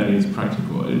training that is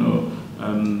practical.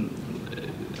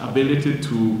 Ability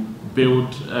to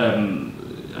build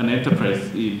an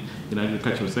enterprise in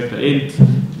agricultural sector ain't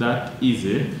that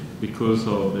easy because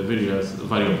of the various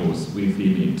variables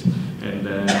within it.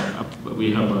 And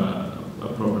we have a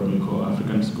program we call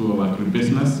African School of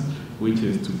Agribusiness, which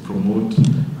is to promote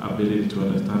ability to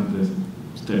understand the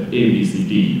step A, B, C,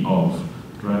 D of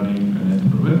running an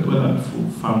enterprise, whether at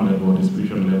farm level,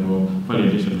 distribution level,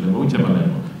 validation level, whichever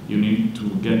level. You need to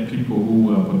get people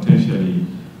who are potentially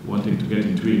wanting to get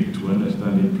into it to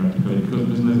understand it practically, because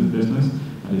business is business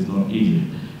and it's not easy.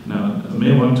 Now, I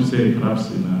may want to say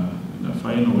perhaps in a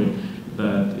final way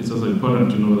that it's also important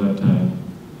to know that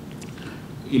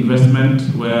investment,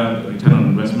 where return on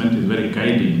investment is very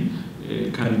guiding,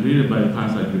 can really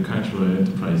bypass agricultural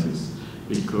enterprises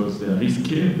because they are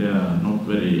risky, they are not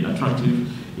very attractive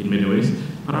in many ways.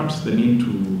 Perhaps the need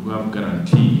to have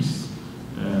guarantees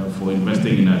for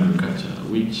investing in agriculture,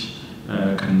 which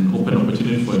can open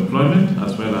opportunity for employment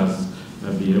as well as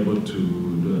be able to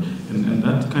do, and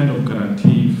that kind of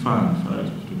guarantee fund, for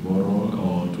to borrow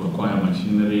or to acquire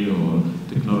machinery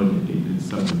technology is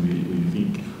something we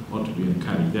think ought to be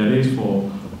encouraged. There is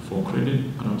for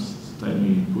credit, perhaps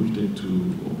we pushed it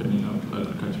to opening up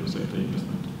agricultural sector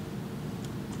investment.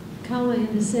 Kawa,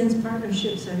 in a sense,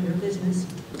 partnerships are your business.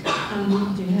 Do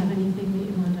you have anything that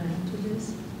you want to add to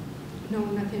this? No,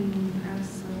 nothing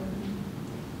else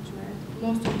to add.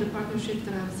 Most of the partnerships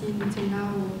that I've seen until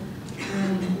now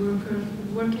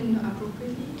working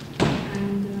appropriately,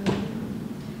 and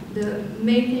the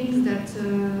main things that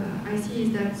I see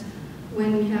is that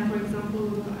when we have, for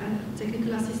example, a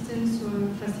technical assistance or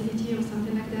facility or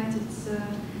something like that, it's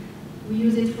we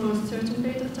use it for a certain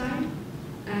period of time,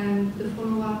 and the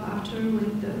follow-up after,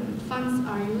 when the funds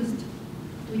are used,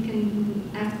 we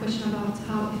can ask questions about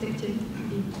how effective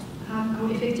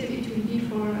it will be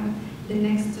for the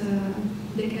next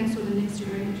decades or the next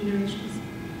generations.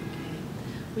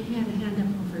 We had a hand up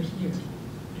over here.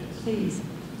 Yes. Please.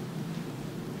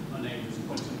 My name is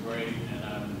Quentin Gray, and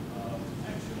I'm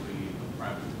actually a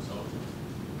private consultant.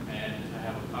 And I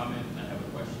have a comment and I have a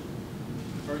question.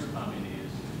 The first comment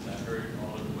is I heard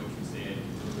all of what you said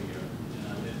earlier,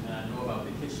 and I know about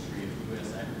the history of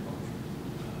U.S. agriculture.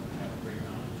 I have a great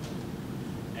knowledge.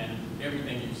 And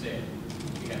everything you said,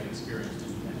 we have experienced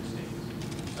in the United States.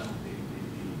 Some of the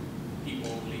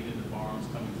people leaving the farms,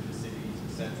 coming to the cities,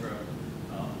 etc.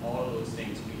 All of those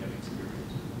things we have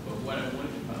experienced. But what I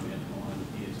wanted to comment on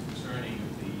is concerning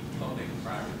the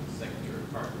public-private sector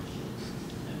partnerships,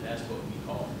 and that's what we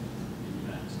call it in the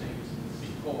United States,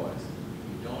 because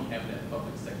you don't have that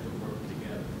public sector work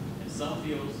together. In some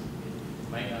fields, it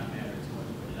might not matter as much,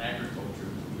 but in agriculture,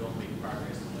 you don't make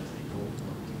progress unless they both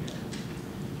work together.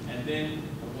 And then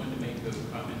I wanted to make a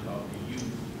comment about the youth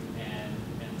and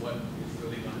what is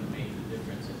really going to make the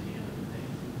difference at the end of the day.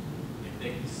 If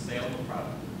they can sell the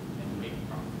product and make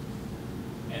profit.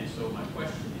 And so my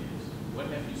question is, what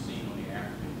have you seen on the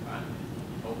African continent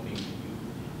helping the youth,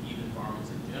 and even farmers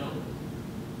in general,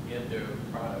 get their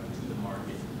product to the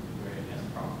market where it has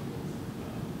profitable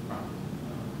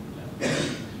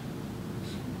level?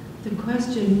 The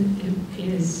question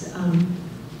is,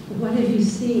 what have you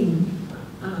seen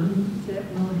that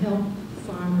will help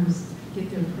farmers get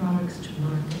their products to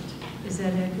market? Is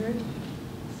that accurate?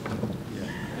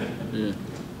 Yeah.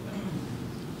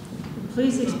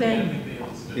 Please expand.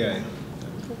 Yeah.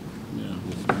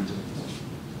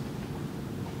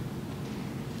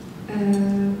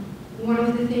 One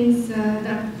of the things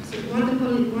one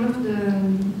of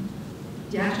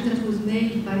the action that was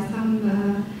made by some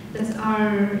that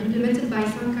are implemented by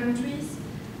some countries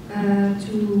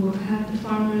to help the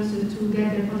farmers to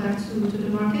get their products to the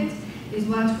market is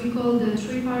what we call the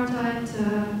tripartite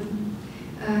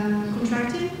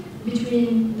contracting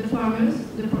between the farmers,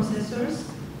 the processors,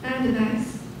 and the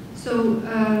banks. So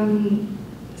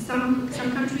some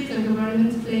countries and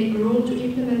governments play a role to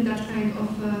implement that kind of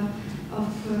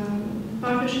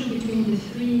partnership between these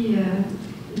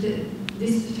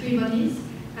three bodies,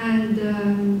 and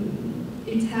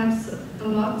it helps a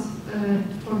lot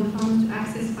for the farmers to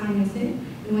access financing.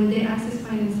 And when they access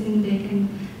financing, they can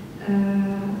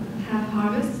have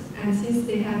harvest. And since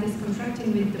they have this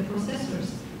contracting with the processors,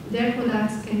 their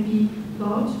products can be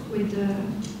bought with a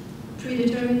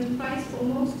predetermined price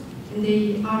almost, and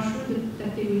they are sure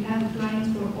that they will have clients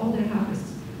for all their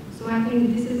harvests. So I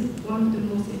think this is one of the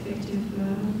most effective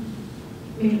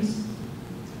measures.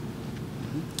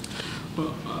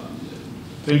 Well,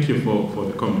 thank you for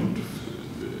the comment,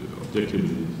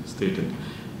 objectively stated.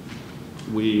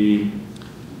 We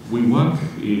work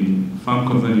in Farm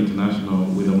Concern International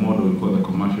with a model we call the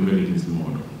commercial villages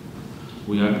model.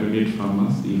 We aggregate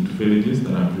farmers into villages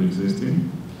that are pre-existing,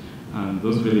 and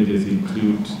those villages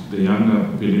include the younger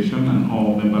population and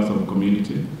all members of the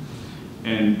community.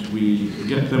 And we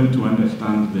get them to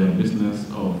understand their business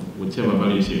of whichever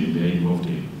value chain they're involved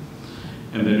in.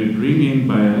 And then we bring in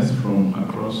buyers from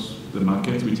across the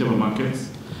markets, whichever markets,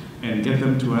 and get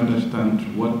them to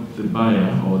understand what the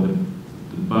buyer or the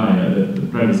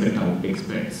private sector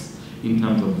expects in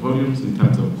terms of volumes, in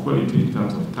terms of quality, in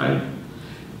terms of type,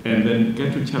 and then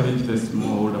get to challenge the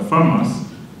smallholder farmers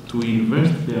to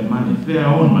invest their money, their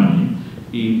own money,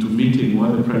 into meeting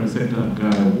what the private sector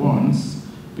guy wants,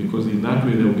 because in that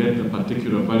way they'll get the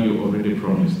particular value already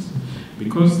promised.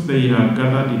 Because they are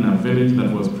gathered in a village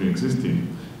that was pre-existing,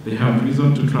 they have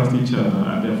reason to trust each other,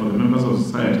 and therefore the members of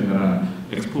society that are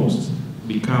exposed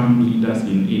become leaders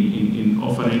in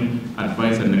offering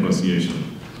advice and negotiation.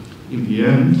 In the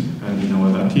end, and in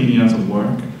our 13 years of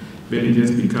work,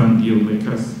 villages become deal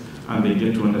makers, and they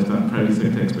get to understand private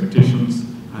sector expectations,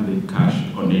 and they cash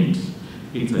on it.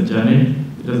 It's a journey.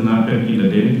 It doesn't happen in a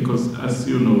day, because as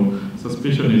you know,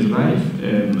 suspicion is rife,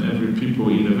 and every people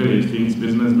in the village thinks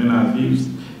businessmen are thieves.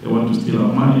 They want to steal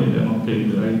our money, and they're not paying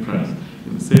the right price.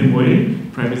 In the same way,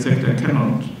 private sector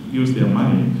cannot use their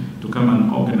money to come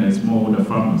and organize smallholder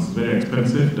farmers. It's very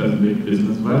expensive, doesn't make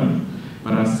business value.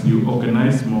 But as you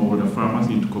organize smallholder farmers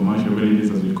into commercial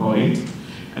villages, as we call it,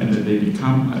 and that they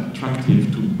become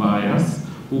attractive to buyers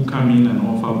who come in and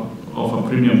offer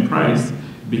premium price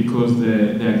because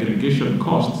the aggregation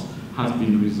costs has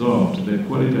been resolved, the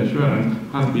quality assurance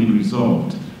has been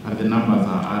resolved, and the numbers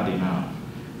are adding up.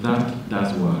 That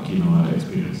does work in our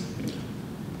experience.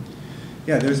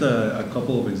 Yeah, there's a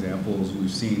couple of examples we've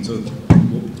seen. So,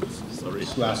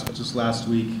 just last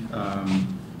week,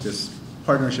 this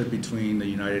partnership between the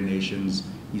United Nations,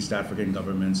 East African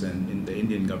governments, and the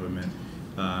Indian government.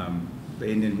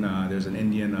 There's an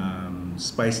Indian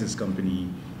spices company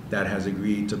that has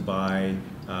agreed to buy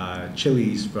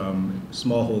chilies from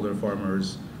smallholder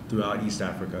farmers throughout East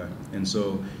Africa, and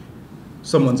so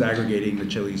someone's aggregating the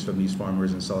chilies from these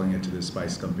farmers and selling it to this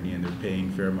spice company, and they're paying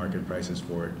fair market prices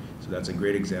for it. So that's a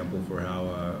great example for how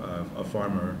a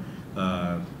farmer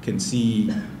can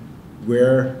see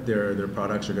where their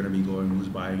products are going to be going, who's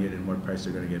buying it, and what price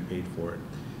they're going to get paid for it.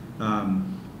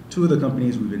 Two of the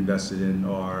companies we've invested in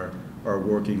are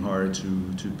working hard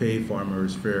to pay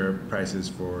farmers fair prices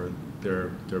for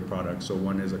their products. So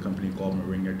one is a company called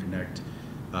Moringa Connect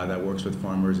that works with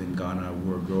farmers in Ghana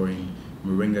who are growing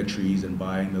moringa trees and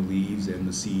buying the leaves and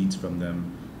the seeds from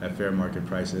them at fair market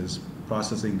prices,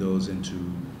 processing those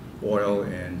into oil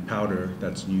and powder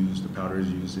that's used. The powder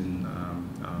is used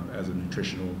as a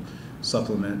nutritional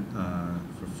supplement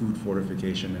for food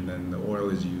fortification, and then the oil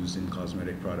is used in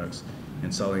cosmetic products,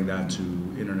 and selling that to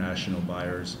international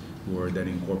buyers who are then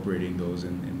incorporating those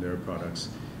in their products,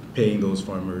 paying those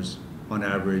farmers on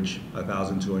average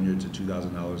 $1,200 to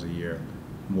 $2,000 a year,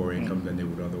 more income than they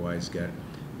would otherwise get.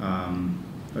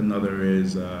 Another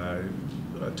is a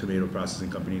tomato processing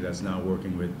company that's now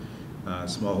working with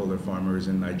smallholder farmers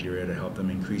in Nigeria to help them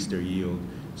increase their yield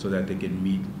so that they can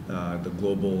meet the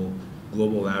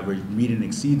global average, meet and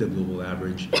exceed the global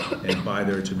average, and buy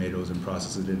their tomatoes and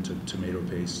process it into tomato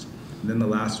paste. And then the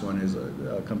last one is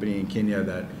a company in Kenya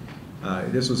that,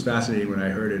 this was fascinating when I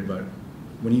heard it, but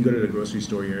when you go to the grocery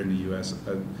store here in the US,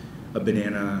 a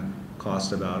banana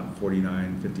costs about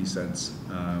 49-50 cents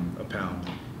a pound.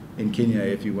 In Kenya,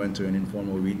 if you went to an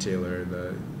informal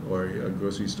retailer or a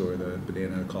grocery store, the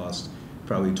banana cost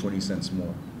probably 20 cents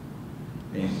more.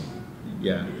 And,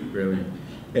 yeah, really.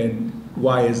 And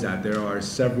why is that? There are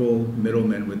several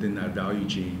middlemen within that value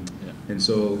chain. Yeah. And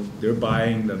so they're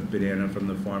buying the banana from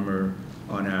the farmer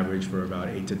on average for about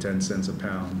 8 to 10 cents a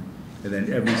pound. And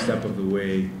then every step of the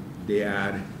way, they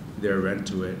add their rent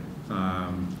to it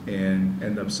and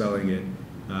end up selling it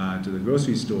to the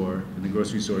grocery store, and the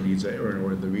grocery store needs to earn,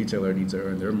 or the retailer needs to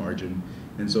earn their margin.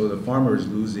 And so the farmer is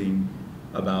losing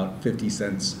about 50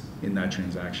 cents in that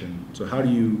transaction. So how do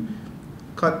you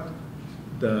cut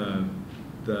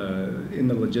in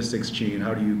the logistics chain,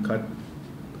 how do you cut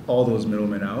all those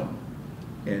middlemen out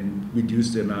and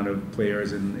reduce the amount of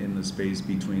players in the space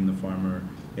between the farmer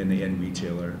and the end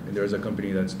retailer? And there's a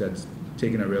company that's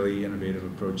taken a really innovative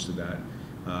approach to that,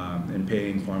 and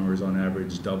paying farmers on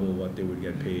average double what they would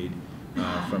get paid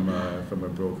from a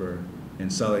broker,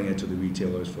 and selling it to the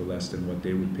retailers for less than what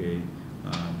they would pay,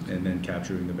 and then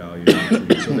capturing the value.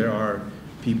 So there are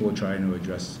people trying to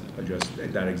address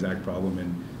that exact problem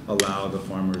and allow the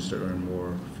farmers to earn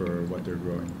more for what they're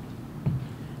growing.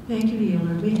 Thank you,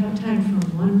 Eula. We have time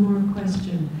for one more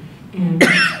question, and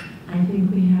I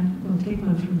think we'll take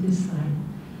one from this side.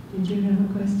 Did you have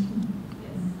a question?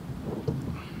 Yes.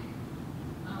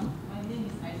 My name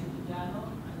is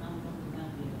and I'm from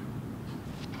Gambia.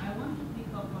 I want to pick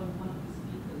up on one of the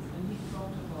speakers when he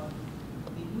talked about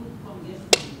the youth from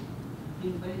yesterday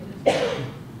being very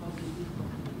different from the youth from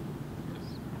today.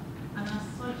 And as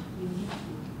such, we need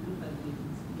to look at the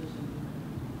situation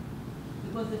differently.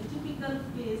 Because the typical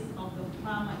face of the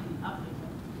farmer in Africa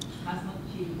has not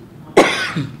changed much.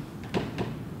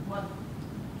 What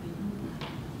the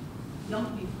young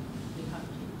people, they have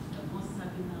changed. They're more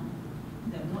savvy now,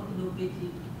 they're more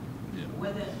innovative,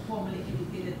 whether formally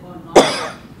educated or not,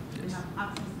 they have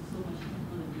access to so much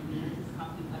technology that is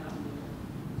happening around the world.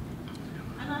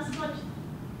 And as such,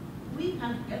 we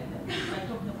can get them by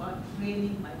talking about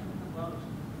training, by talking about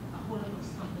a whole lot of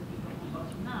stuff that we're talking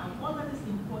about now. All that is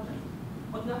important,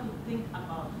 but we have to think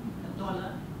about the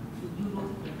dollar, the euro,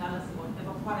 the currency,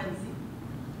 whatever currency.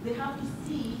 They have to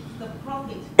see the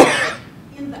profit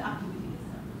in the activity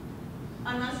itself.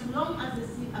 And as long as they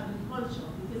see agriculture,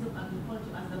 the case of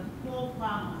agriculture, as the poor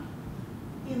farmer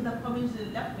in the community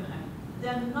left behind, they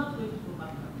are not going to go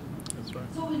back to agriculture.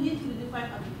 So we need to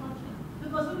redefine agriculture.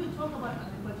 Because when we talk about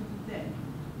agriculture today,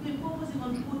 we're focusing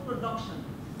on food production.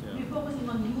 Yeah. We're focusing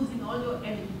on using all your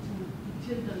energy to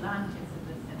till the land,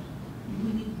 etc., etc.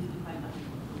 We need to redefine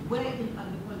agriculture. Where in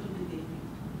agriculture do they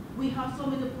live? We have so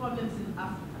many problems in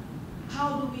Africa.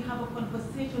 How do we have a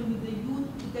conversation with the youth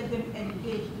to get them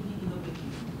engaged to be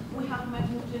innovative? We have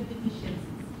micronutrient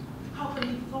deficiencies. How can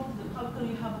we talk to them? How can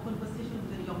we have a conversation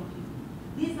with the young people?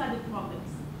 These are the problems.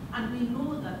 And we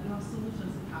know that we have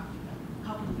solutions in Africa.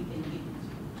 How can we engage with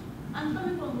you? And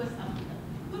coming from West Africa,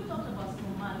 we talked about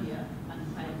Somalia and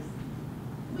Cyprus.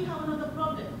 We have another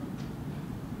problem.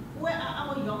 Where are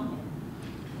our young men?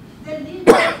 They leave,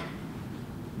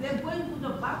 they're going to the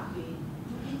back way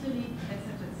to Italy,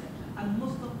 etc., etc. And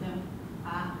most of them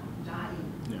are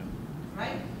dying. Yeah.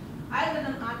 Right? I read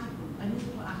an article, a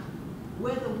newspaper article,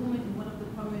 where the woman in one of the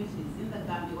communities in the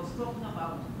Gambia was talking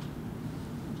about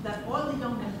that all the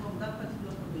young men from that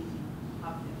particular community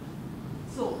have them.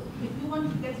 So, if you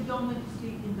want to get young men to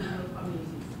stay in the rural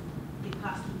communities, it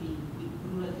has to be with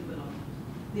rural development.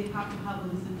 They have to have a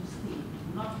reason to stay,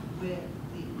 not where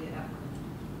they are.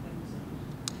 Thank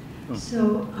you so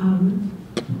much. So,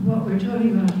 what we're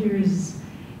talking about here is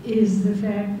the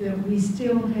fact that we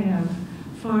still have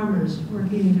farmers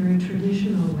working in very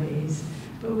traditional ways,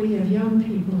 but we have young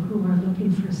people who are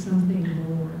looking for something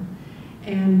more.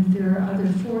 And there are other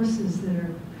forces that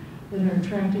are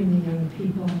attracting the young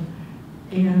people,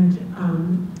 and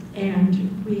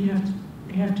we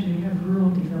have to have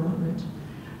rural development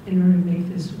in order to make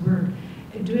this work.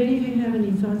 Do any of you have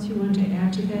any thoughts you want to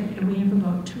add to that? And we have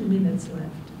about 2 minutes left.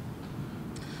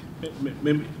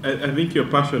 Maybe, I think your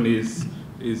passion is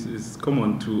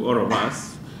common to all of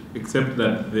us, except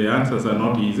that the answers are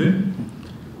not easy,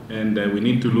 and we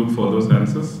need to look for those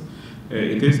answers.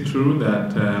 It is true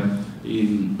that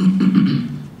in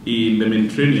the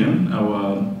Mediterranean,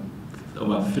 our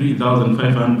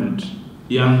 3,500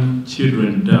 young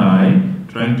children die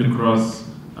trying to cross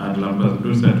at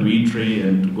Lampedusa to Italy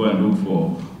and to go and look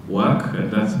for work, and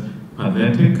that's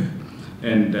pathetic.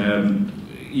 And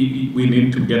we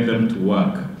need to get them to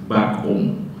work back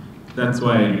home. That's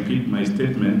why I repeat my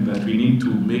statement that we need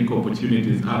to make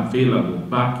opportunities available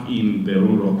back in the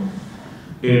rural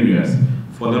areas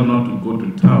for them not to go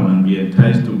to town and be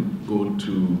enticed to go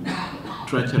to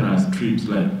treacherous trips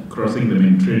like crossing the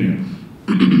Mediterranean.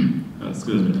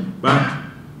 Excuse me. But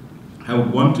I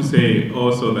would want to say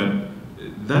also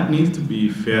that needs to be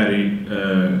fairly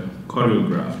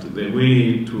choreographed. The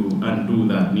way to undo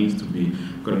that needs to be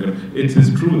choreographed. It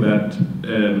is true that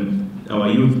our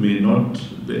youth may not,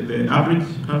 the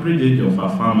average age of a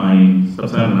farmer in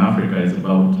sub-Saharan Africa is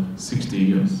about 60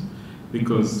 years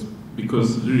because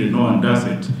really no one does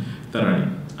it thoroughly.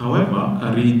 However,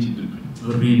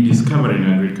 rediscovering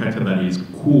agriculture that is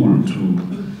cool to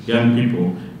young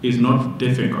people is not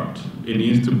difficult. It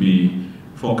needs to be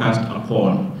focused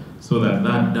upon so that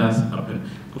that does happen.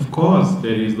 Of course,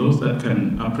 there is those that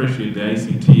can appreciate the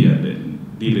ICT and then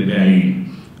deal it therein.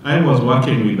 I was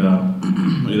working with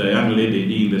a young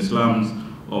lady in the slums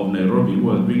of Nairobi who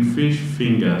was doing fish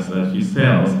fingers that she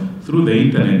sells through the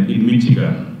internet in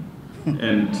Michigan.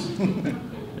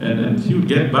 And she would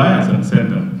get buyers and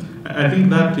send them. I think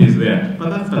that is there, but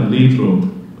that's a little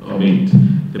of it.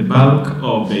 The bulk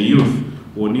of the youth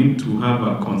will need to have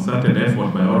a concerted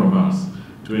effort by all of us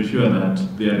to ensure that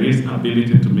there is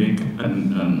ability to make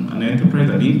an enterprise,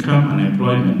 an income, and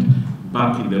employment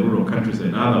back in the rural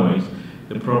countryside. Otherwise,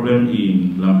 the problem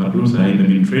in Lampedusa, in the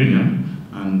Mediterranean,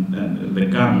 and the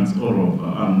gangs all over,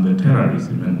 and the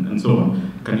terrorism, and so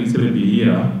on, can easily be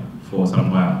here for some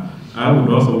while. I would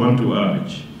also want to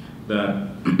urge that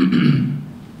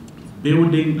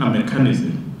building a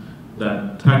mechanism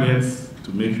that targets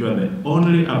to make sure that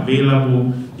only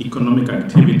available economic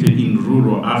activity in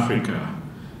rural Africa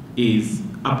is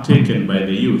uptaken by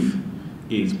the youth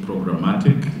is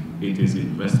programmatic, it is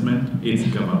investment, it's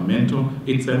governmental,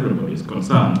 it's everybody's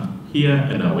concerned, here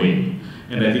and away.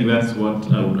 And I think that's what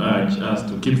I would urge us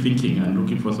to keep thinking and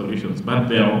looking for solutions. But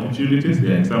there are opportunities,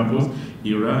 there are examples.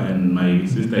 Ira and my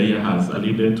sister here has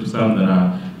alluded to some that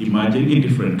are emerging in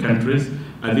different countries.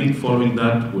 I think following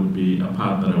that would be a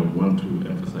part that I would want to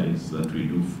emphasize that we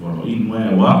do follow. In where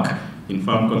I work, in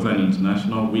Farm Concern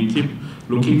International, we keep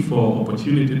looking for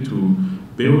opportunity to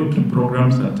build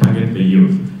programs that target the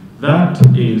youth. That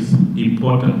is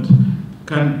important.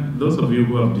 Can those of you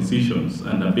who have decisions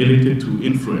and ability to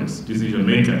influence decision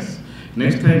makers,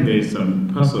 next time there is some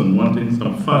person wanting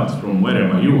some funds from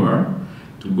wherever you are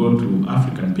to go to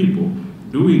African people,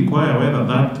 do inquire whether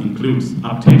that includes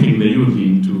uptaking the youth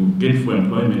into gainful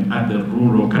employment at the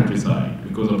rural countryside.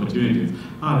 because opportunities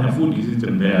are there, food is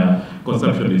eaten there,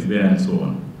 consumption is there, and so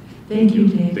on. Thank you,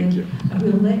 David. Thank you. I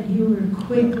will let you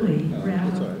quickly wrap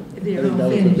That's all up. right. I There, think that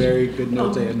was a finish. very good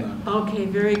note to end on. Okay,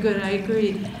 very good. I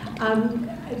agree.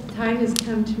 Time has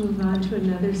come to move on to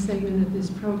another segment of this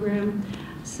program,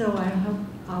 so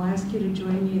I'll ask you to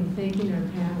join me in thanking our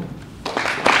panel.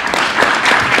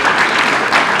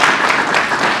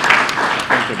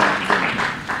 Thank you, Dr.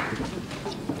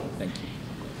 Thank you.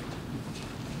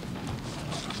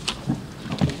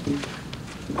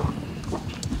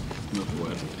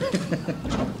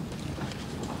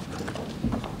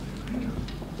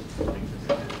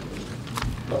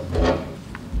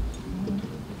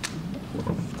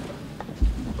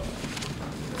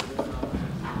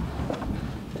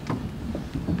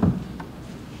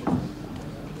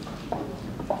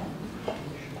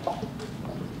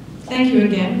 Thank you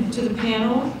again to the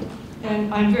panel,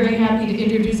 and I'm very happy to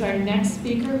introduce our next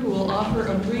speaker, who will offer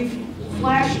a brief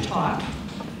flash talk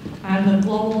on the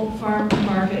global farm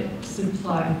market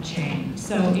supply chain.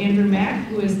 So Andrew Mack,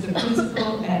 who is the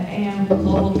principal at AM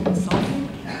Global Consulting,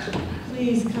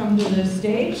 please come to the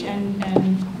stage,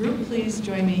 and group, please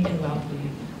join me in welcoming you.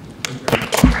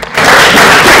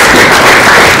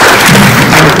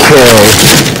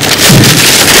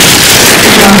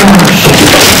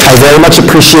 I very much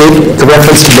appreciate the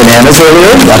reference to bananas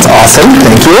earlier. That's awesome.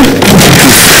 Thank you.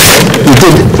 You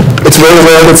did. It's very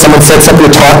rare that someone sets up your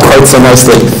talk quite so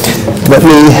nicely. Let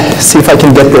me see if I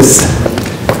can get this.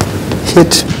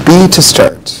 Hit B to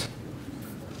start.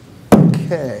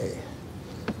 Okay.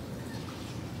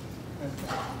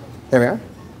 There we are.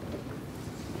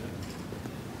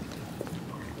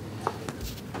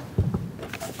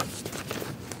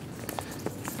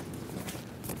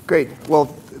 Great. Well,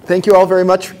 thank you all very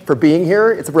much for being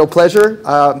here. It's a real pleasure.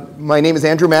 My name is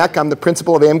Andrew Mack. I'm the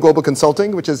principal of AM Global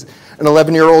Consulting, which is an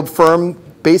 11-year-old firm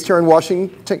based here in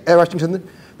Washington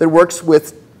that works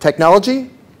with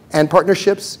technology and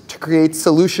partnerships to create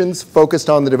solutions focused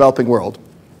on the developing world.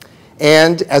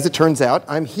 And as it turns out,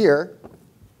 I'm here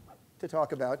to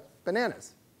talk about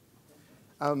bananas.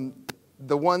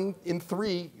 The one in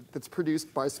 3 that's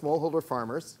produced by smallholder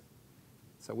farmers.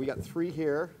 So we got 3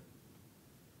 here.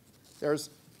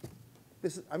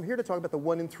 I'm here to talk about the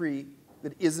 1 in 3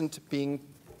 that isn't being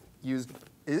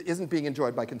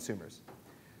enjoyed by consumers.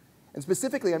 And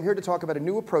specifically, I'm here to talk about a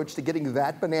new approach to getting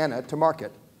that banana to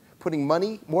market, putting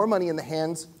more money in the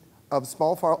hands of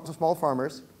small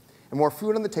farmers and more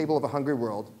food on the table of a hungry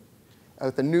world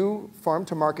with the new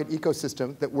farm-to-market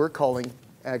ecosystem that we're calling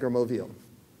agribusiness.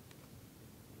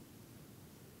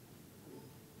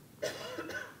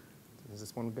 Does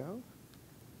this one go?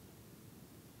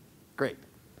 Great.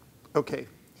 Okay.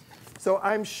 So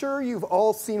I'm sure you've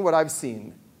all seen what I've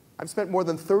seen. I've spent more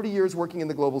than 30 years working in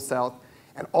the Global South,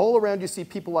 and all around you see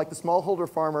people like the smallholder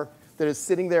farmer that is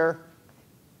sitting there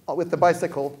with the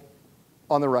bicycle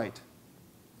on the right.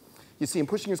 You see him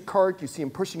pushing his cart, you see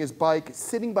him pushing his bike,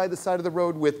 sitting by the side of the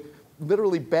road with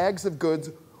literally bags of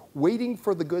goods, waiting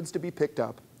for the goods to be picked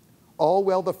up, all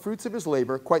while the fruits of his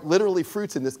labor, quite literally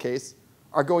fruits in this case,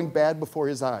 are going bad before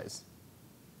his eyes.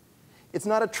 It's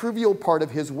not a trivial part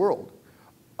of his world.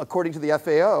 According to the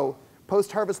FAO,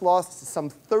 post-harvest loss is some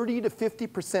 30 to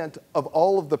 50% of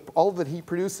all that he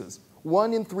produces.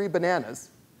 1 in 3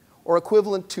 bananas, or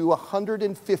equivalent to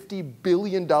 $150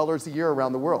 billion a year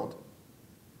around the world.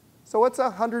 So what's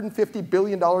 $150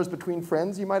 billion between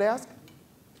friends, you might ask?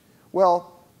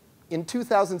 Well, in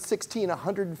 2016,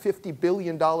 $150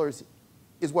 billion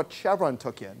is what Chevron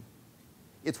took in.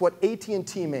 It's what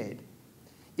AT&T made.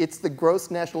 It's the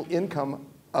gross national income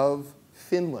of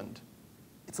Finland.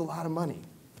 It's a lot of money.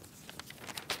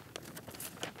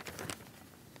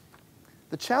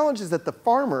 The challenge is that the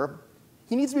farmer,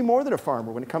 he needs to be more than a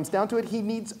farmer. When it comes down to it, he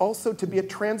needs also to be a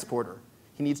transporter.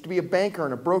 He needs to be a banker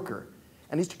and a broker.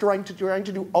 And he's trying to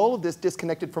do all of this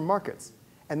disconnected from markets.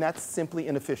 And that's simply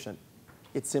inefficient.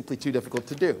 It's simply too difficult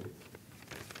to do.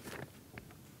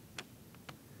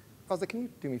 Fauza, can you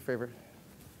do me a favor?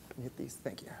 Can you hit these?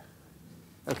 Thank you.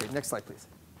 OK, next slide, please.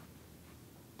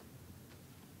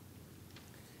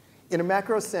 In a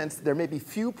macro sense, there may be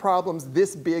few problems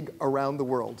this big around the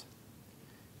world.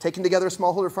 Taken together,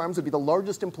 smallholder farms would be the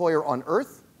largest employer on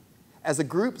Earth. As a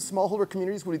group, smallholder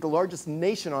communities would be the largest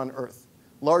nation on Earth,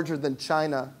 larger than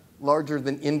China, larger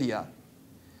than India.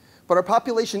 But our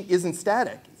population isn't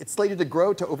static. It's slated to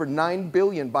grow to over 9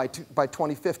 billion by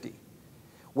 2050.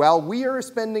 While we are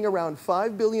spending around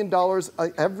 $5 billion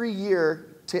every year,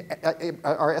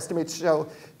 our estimates show,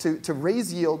 to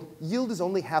raise yield, yield is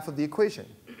only half of the equation.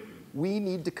 We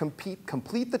need to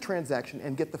complete the transaction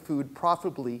and get the food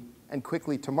profitably and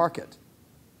quickly to market.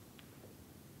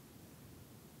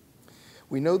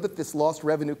 We know that this lost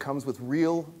revenue comes with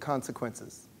real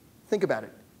consequences. Think about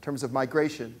it in terms of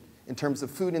migration, in terms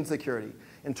of food insecurity,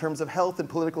 in terms of health and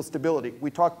political stability. We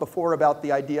talked before about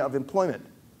the idea of employment.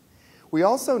 We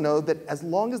also know that as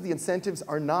long as the incentives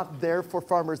are not there for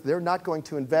farmers, they're not going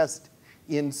to invest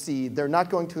in seed, they're not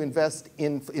going to invest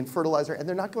in fertilizer, and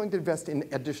they're not going to invest in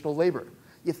additional labor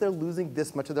if they're losing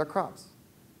this much of their crops.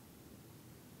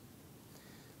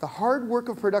 The hard work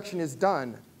of production is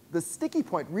done. The sticky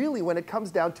point, really, when it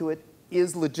comes down to it,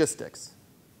 is logistics.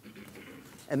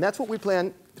 And that's what we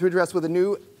plan to address with a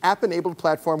new app-enabled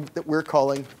platform that we're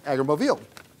calling Agrimobile.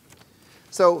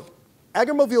 So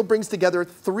Agrimobile brings together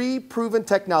 3 proven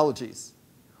technologies.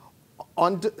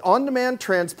 On-demand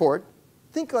transport,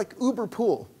 think like Uber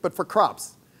Pool, but for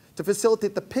crops, to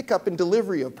facilitate the pickup and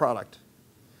delivery of product.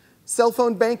 Cell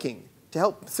phone banking, to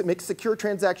help make secure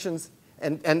transactions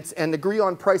and agree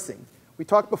on pricing. We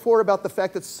talked before about the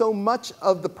fact that so much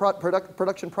of the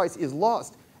production price is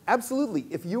lost. Absolutely,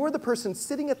 if you are the person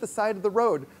sitting at the side of the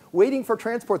road waiting for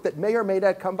transport that may or may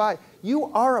not come by, you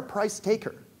are a price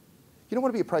taker. You don't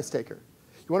want to be a price taker.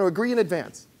 You want to agree in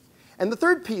advance. And the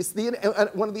third piece,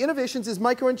 one of the innovations is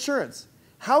microinsurance.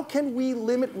 How can we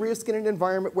limit risk in an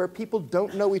environment where people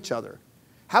don't know each other?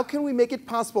 How can we make it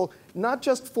possible, not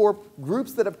just for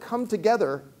groups that have come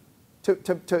together to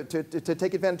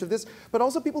take advantage of this, but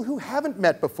also people who haven't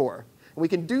met before? And we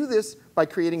can do this by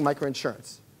creating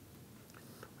microinsurance.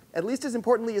 At least as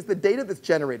importantly is the data that's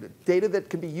generated, data that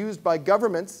can be used by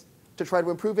governments to try to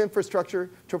improve infrastructure,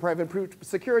 to try to improve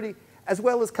security, as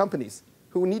well as companies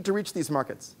who need to reach these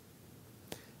markets.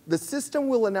 The system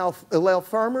will allow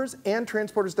farmers and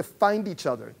transporters to find each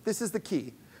other. This is the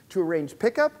key, to arrange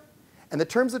pickup and the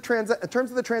terms of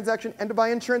the transaction and to buy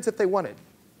insurance if they want it,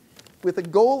 with the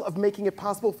goal of making it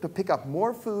possible to pick up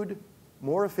more food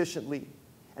more efficiently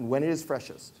and when it is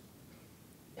freshest.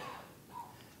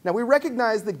 Now, we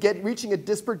recognize that reaching a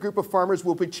disparate group of farmers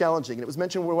will be challenging, and it was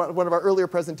mentioned in one of our earlier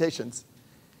presentations.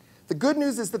 The good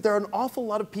news is that there are an awful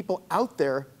lot of people out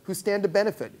there who stand to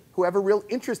benefit, who have a real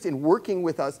interest in working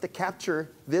with us to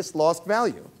capture this lost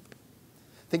value.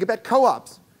 Think about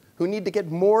co-ops, who need to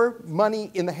get more money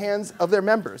in the hands of their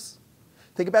members.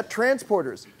 Think about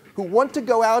transporters, who want to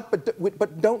go out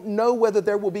but don't know whether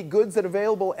there will be goods that are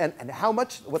available and how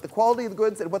much, what the quality of the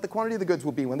goods and what the quantity of the goods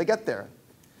will be when they get there.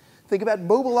 Think about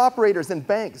mobile operators and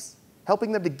banks,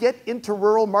 helping them to get into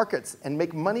rural markets and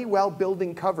make money while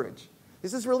building coverage.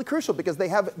 This is really crucial because they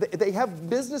have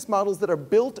business models that are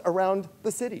built around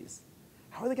the cities.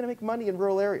 How are they going to make money in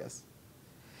rural areas?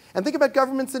 And think about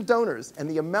governments and donors and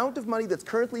the amount of money that's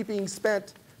currently being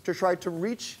spent to try to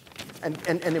reach and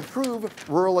improve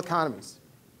rural economies.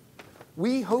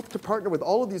 We hope to partner with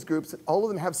all of these groups, and all of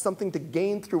them have something to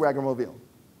gain through Agrimobile.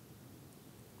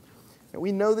 And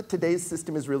we know that today's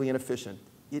system is really inefficient.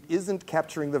 It isn't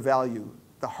capturing the value,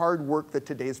 the hard work that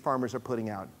today's farmers are putting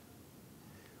out.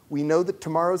 We know that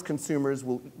tomorrow's consumers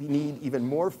will need even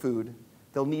more food.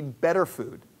 They'll need better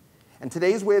food. And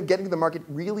today's way of getting to the market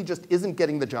really just isn't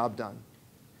getting the job done.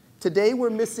 Today, we're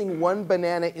missing 1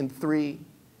 banana in 3.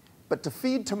 But to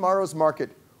feed tomorrow's market,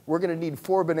 we're going to need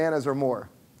 4 bananas or more.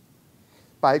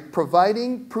 By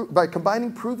combining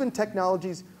proven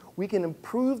technologies, we can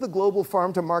improve the global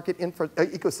farm-to-market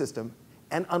ecosystem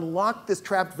and unlock this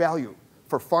trapped value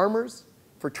for farmers,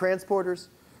 for transporters,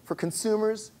 for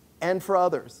consumers, and for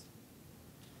others.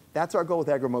 That's our goal with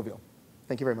Agrimobile.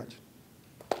 Thank you very much.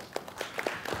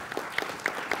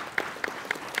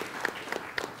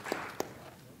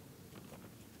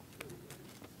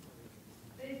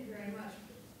 Thank you very much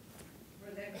for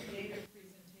that creative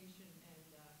presentation, and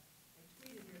I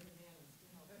tweeted your bananas to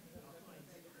help make all points.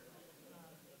 I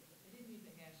didn't use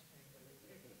a hashtag.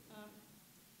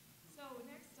 So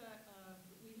next,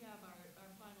 we have our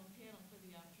final panel for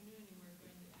the afternoon, and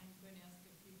I'm going to ask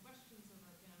a few questions of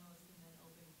our panelists and then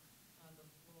open the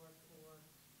floor for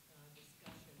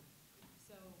discussion.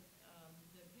 So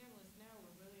the panelists now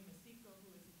are William Masiko,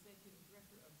 who is Executive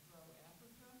Director of Grow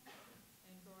Africa.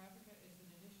 And Grow Africa is an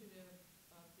initiative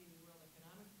of the World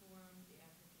Economic Forum, the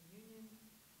African Union,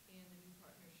 and the New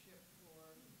Partnership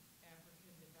for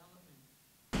African Development.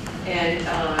 And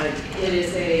it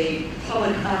is a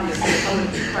obviously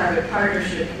public-private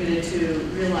partnership committed to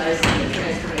realizing the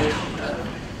transformation of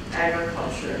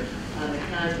agriculture on the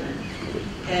continent.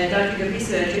 And Dr.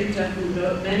 Gabisa Jigta,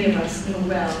 who many of us know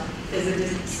well, is a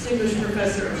distinguished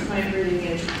professor of plant breeding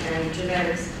and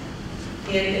genetics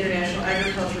in international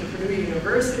agriculture at Purdue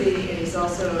University, and he's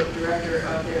also director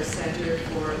of their Center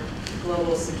for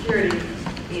Global Security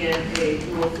and a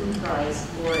World Food Prize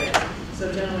for it.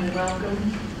 So gentlemen, welcome,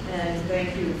 and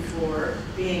thank you for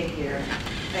being here.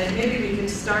 And maybe we could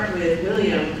start with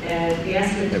William and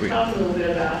ask him to talk a little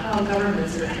bit about how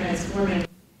governments are transforming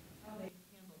how they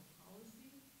handle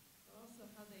policy, but also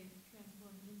how they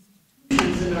transform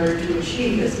institutions in order to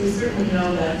achieve this. We certainly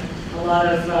know that a lot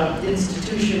of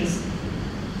institutions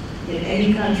in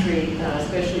any country,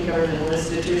 especially governmental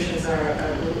institutions,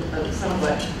 are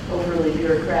somewhat overly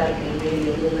bureaucratic and maybe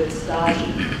a little bit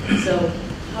stodgy. So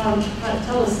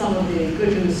tell us some of the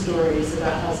good news stories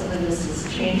about how some of this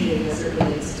is changing as it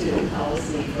relates to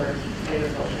policy for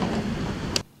agriculture.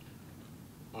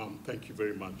 Thank you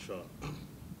very much.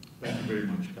 Thank you very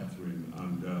much, Catherine,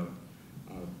 and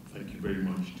thank you very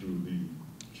much to the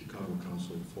Chicago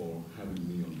Council for having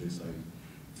me on this.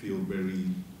 I feel very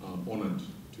honored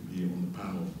to be on the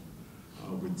panel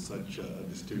with such a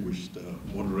distinguished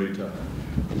moderator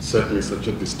and certainly such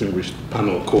a distinguished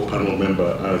co-panel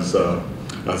member as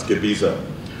Gebisa.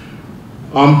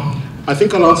 I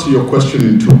think I'll answer your question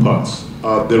in two parts.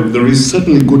 There is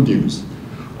certainly good news,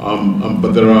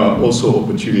 but there are also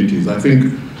opportunities. I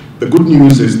think the good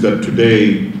news is that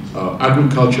today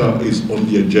agriculture is on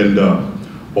the agenda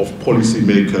of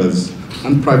policymakers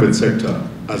and private sector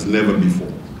as never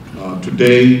before.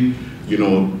 Today,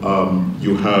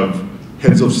 you have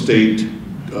heads of state,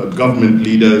 government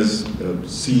leaders,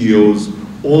 CEOs,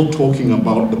 all talking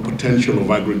about the potential of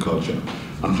agriculture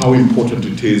and how important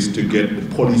it is to get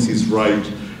the policies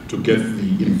right, to get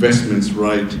the investments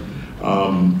right,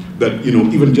 that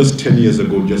even just 10 years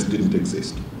ago just didn't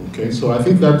exist. Okay, so I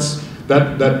think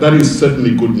that is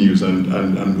certainly good news,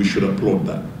 and we should applaud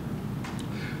that.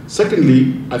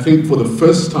 Secondly, I think for the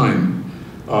first time,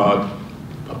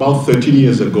 about 13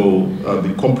 years ago,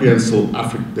 the Comprehensive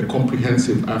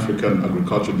African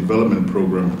Agricultural Development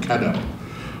Program, CAADP,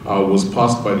 was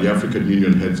passed by the African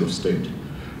Union heads of state.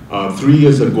 3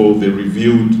 years ago, they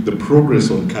reviewed the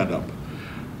progress on CAADP.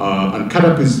 And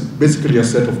CAADP is basically a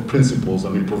set of principles,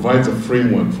 and it provides a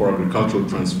framework for agricultural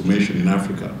transformation in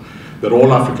Africa that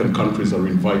all African countries are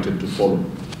invited to follow.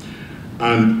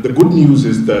 And the good news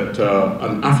is that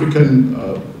an African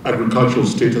agricultural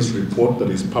status report that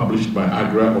is published by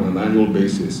AGRA on an annual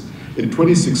basis in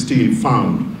 2016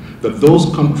 found that those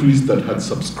countries that had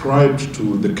subscribed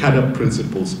to the CAADP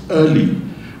principles early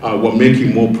were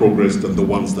making more progress than the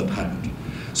ones that hadn't.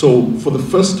 So for the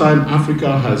first time,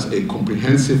 Africa has a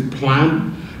comprehensive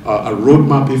plan, a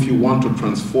roadmap, if you want, to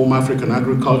transform African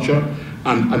agriculture,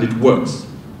 and it works.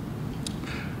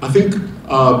 I think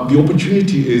the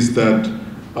opportunity is that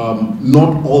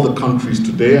not all the countries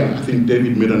today, I think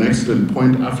David made an excellent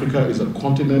point, Africa is a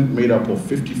continent made up of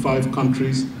 55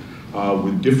 countries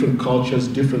with different cultures,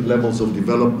 different levels of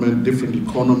development, different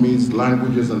economies,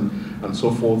 languages, and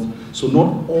so forth. So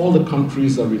not all the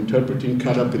countries are interpreting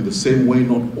CAADP in the same way,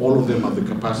 not all of them have the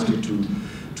capacity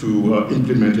to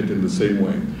implement it in the same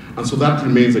way. And so that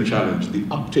remains a challenge. The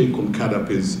uptake on CAADP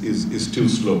is still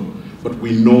slow, but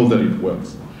we know that it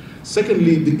works.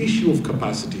 Secondly, the issue of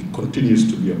capacity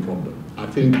continues to be a problem. I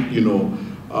think,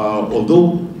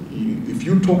 although if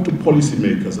you talk to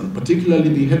policymakers, and particularly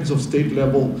the heads of state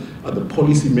level, at the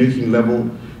policy-making level,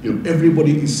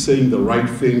 everybody is saying the right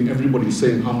thing, everybody's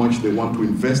saying how much they want to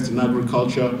invest in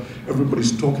agriculture,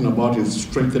 everybody's talking about is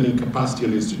strengthening capacity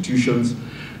and institutions.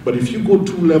 But if you go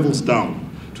 2 levels down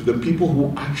to the people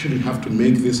who actually have to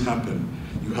make this happen,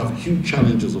 you have huge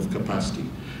challenges of capacity.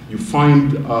 You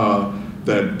find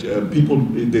that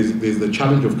there's the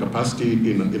challenge of capacity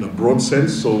in a broad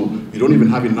sense, so you don't even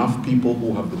have enough people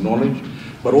who have the knowledge,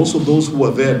 but also those who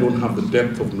are there don't have the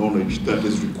depth of knowledge that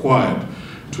is required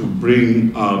to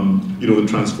bring the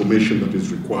transformation that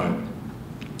is required.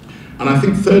 And I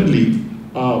think thirdly,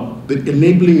 the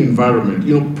enabling environment.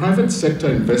 Private sector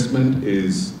investment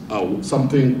is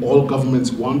something all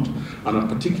governments want, and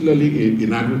particularly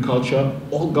in agriculture,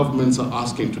 all governments are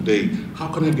asking today, how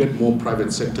can I get more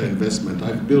private sector investment?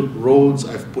 I've built roads,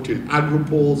 I've put in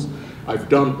agri-poles, I've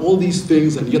done all these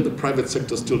things, and yet the private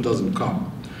sector still doesn't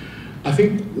come. I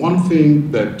think one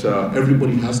thing that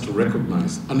everybody has to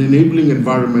recognize, an enabling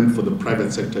environment for the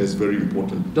private sector is very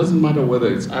important. It doesn't matter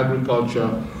whether it's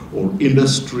agriculture or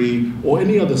industry or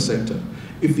any other sector.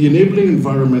 If the enabling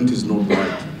environment is not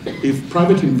right, if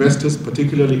private investors,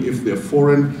 particularly if they're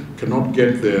foreign, cannot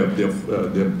get their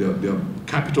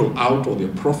capital out or their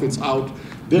profits out,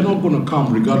 they're not going to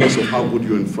come regardless of how good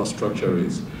your infrastructure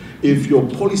is. If your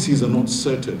policies are not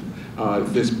certain,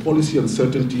 if there's policy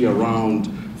uncertainty around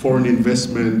foreign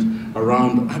investment,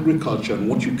 around agriculture and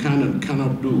what you can and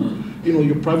cannot do,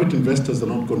 your private investors are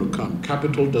not going to come.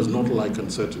 Capital does not like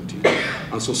uncertainty.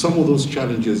 And so some of those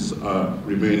challenges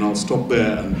remain. I'll stop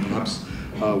there and perhaps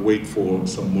wait for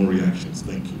some more reactions.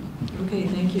 Thank you. Okay,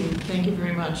 thank you. Thank you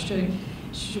very much.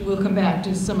 we'll come back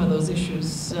to some of those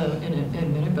issues in a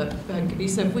minute, but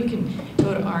Kabisa, if we can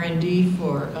go to R&D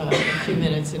for a few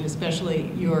minutes, and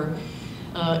especially your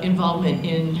involvement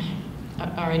in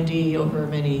R&D over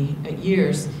many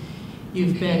years.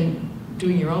 You've been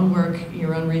doing your own work,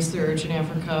 your own research in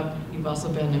Africa. You've also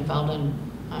been involved on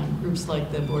groups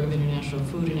like the Board of International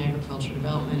Food and Agriculture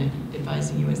Development and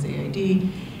advising USAID,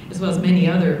 as well as many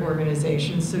other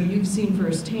organizations. So you've seen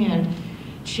firsthand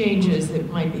changes that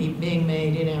might be being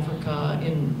made in Africa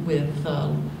with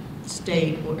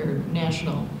state or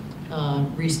national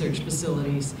research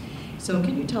facilities. So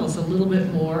can you tell us a little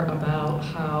bit more about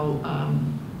how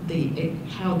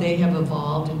they have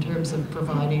evolved in terms of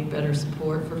providing better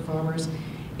support for farmers,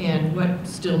 and what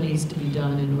still needs to be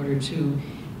done in order to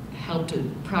help to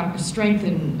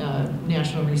strengthen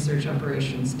national research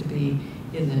operations to be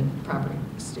in the proper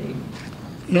state?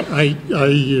 Yeah, I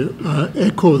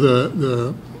echo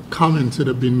the comments that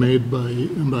have been made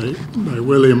by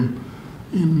William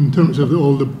in terms of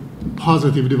all the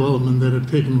positive development that are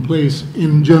taking place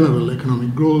in general,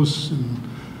 economic growth and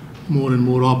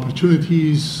more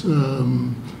opportunities,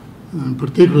 and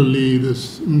particularly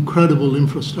this incredible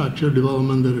infrastructure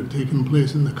development that are taking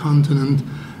place in the continent.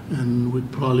 And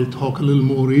we'd probably talk a little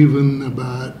more even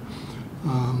about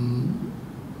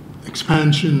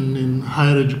expansion in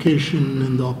higher education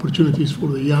and the opportunities for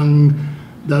the young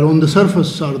that on the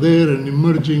surface are there and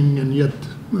emerging, and yet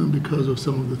because of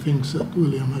some of the things that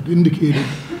William had indicated,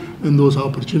 and those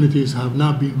opportunities have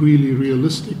not been really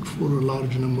realistic for a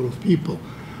large number of people.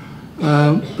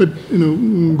 But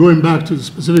going back to the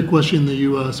specific question that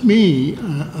you asked me,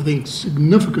 I think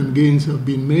significant gains have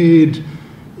been made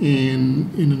in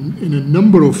a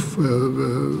number of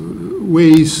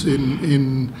ways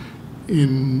in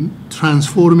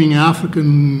transforming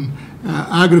African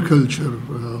agriculture.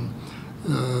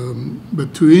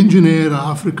 But to engineer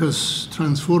Africa's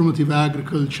transformative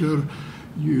agriculture,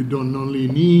 you don't only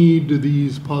need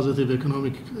these positive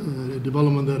economic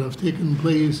development that have taken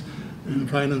place in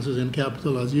finances and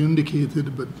capital, as you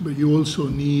indicated, but you also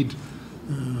need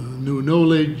new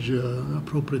knowledge,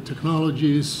 appropriate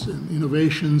technologies, and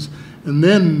innovations, and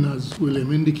then, as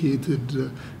William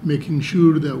indicated, making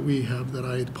sure that we have the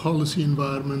right policy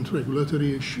environment,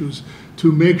 regulatory issues,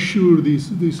 to make sure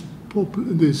these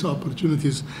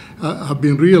opportunities have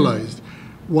been realized.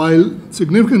 While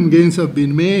significant gains have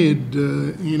been made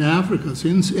in Africa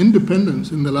since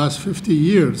independence in the last 50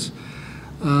 years,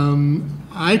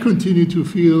 I continue to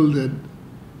feel that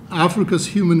Africa's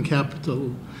human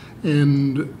capital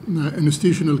and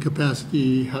institutional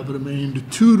capacity have remained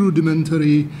too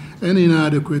rudimentary and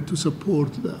inadequate to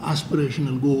support the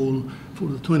aspirational goal for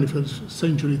the 21st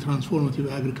century transformative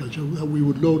agriculture that we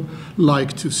would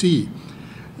like to see.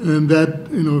 And that,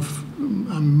 if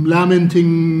I'm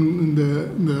lamenting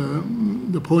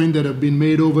the point that have been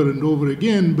made over and over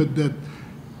again, but that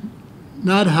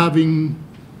not having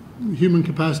human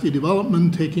capacity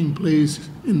development taking place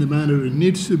in the manner it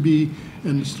needs to be,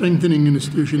 and strengthening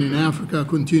institution in Africa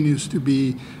continues to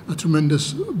be a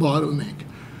tremendous bottleneck.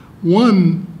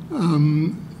 One,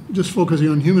 just focusing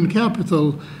on human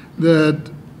capital,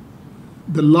 that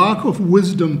the lack of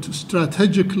wisdom to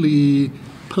strategically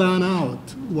plan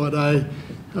out what I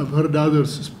have heard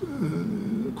others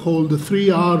call the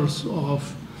 3 R's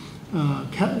of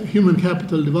human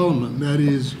capital development, that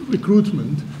is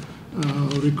recruitment,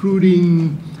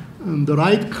 recruiting the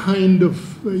right kind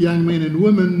of young men and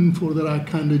women for the right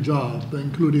kind of job,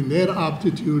 including their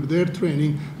aptitude, their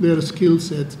training, their skill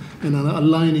sets, and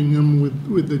aligning them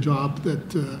with the job that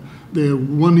they're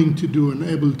wanting to do and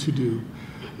able to do.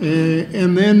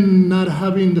 And then not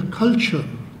having the culture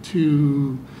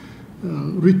to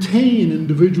retain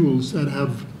individuals that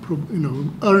have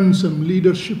earned some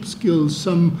leadership skills,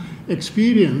 some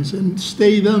experience, and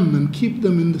stay them and keep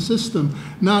them in the system,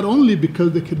 not only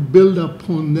because they could build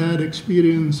upon that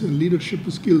experience and leadership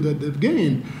skill that they've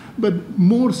gained, but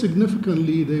more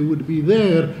significantly, they would be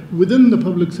there within the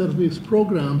public service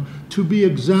program to be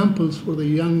examples for the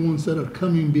young ones that are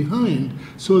coming behind,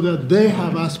 so that they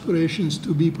have aspirations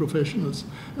to be professionals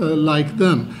like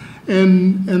them.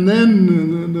 And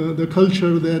then the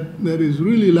culture that is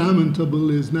really lamentable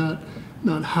is not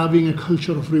having a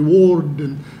culture of reward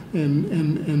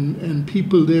and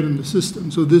people there in the system.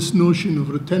 So this notion of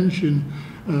retention,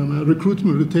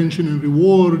 recruitment, retention, and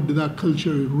reward, that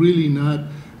culture is really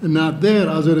not there.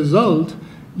 As a result,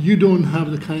 you don't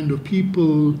have the kind of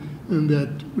people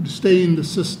that would stay in the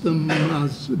system,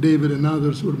 as David and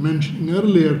others were mentioning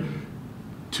earlier,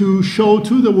 to show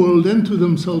to the world and to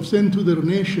themselves and to their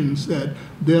nations that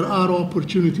there are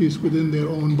opportunities within their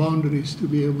own boundaries to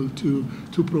be able to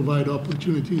provide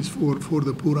opportunities for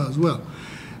the poor as well.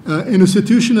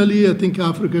 Institutionally, I think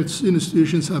Africa's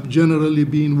institutions have generally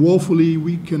been woefully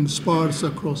weak and sparse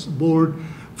across the board,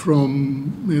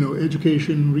 from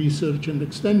education, research, and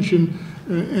extension,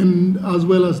 and as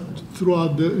well as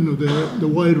throughout the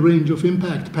wide range of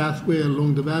impact pathway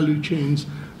along the value chains,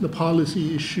 the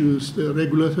policy issues, the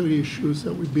regulatory issues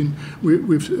that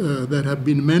that have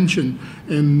been mentioned.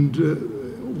 And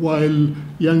while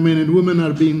young men and women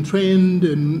are being trained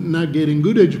and not getting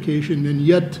good education, and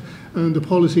yet the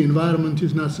policy environment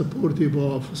is not supportive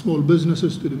of small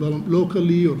businesses to develop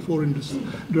locally or foreign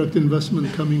direct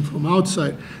investment coming from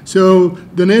outside. So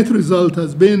the net result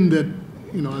has been that,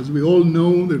 as we all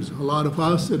know, there's a lot of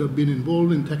us that have been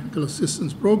involved in technical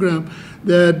assistance program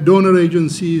that donor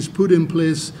agencies put in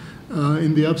place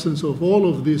in the absence of all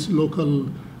of these local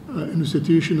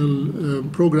institutional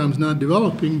programs not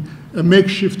developing, a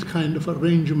makeshift kind of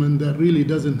arrangement that really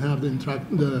doesn't have the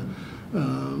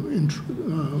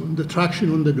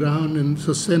traction on the ground and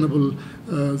the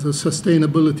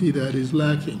sustainability that is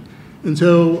lacking. And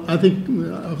so I think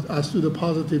as to the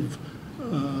positive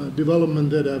development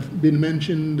that have been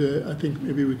mentioned, I think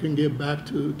maybe we can get back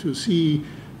to see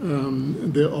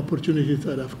the opportunities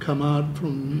that have come out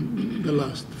from the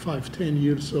last 5-10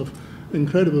 years of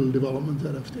incredible development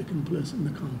that have taken place in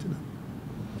the continent.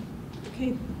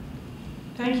 Okay,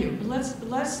 thank you.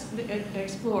 Let's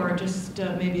explore just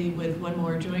maybe with one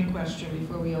more joint question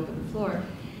before we open the floor,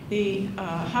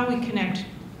 how we connect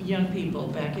young people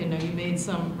back in. Now, you made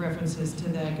some references to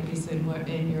that, Gabisa,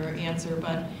 in your answer,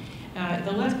 but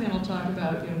the last panel talked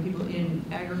about young people in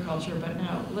agriculture, but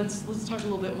now let's talk a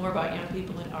little bit more about young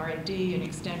people in R&D and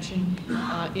extension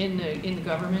in the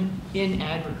government in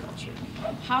agriculture.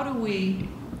 How do we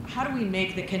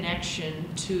make the connection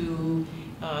to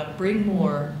bring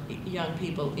more young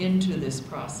people into this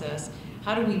process?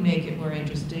 How do we make it more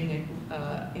interesting,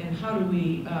 and how do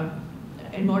we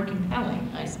and more compelling,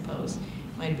 I suppose,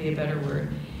 might be a better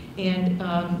word. And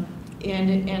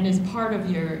as part of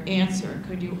your answer,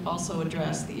 could you also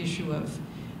address the issue of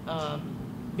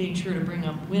being sure to bring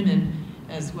up women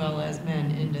as well as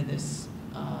men into this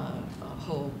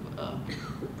whole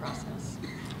process?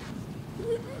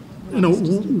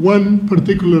 One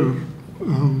particular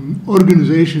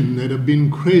organization that have been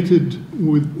created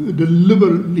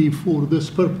deliberately for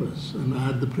this purpose, and I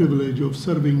had the privilege of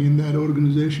serving in that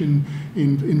organization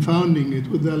in founding it,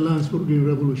 with the Alliance for Green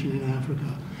Revolution in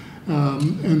Africa.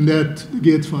 And that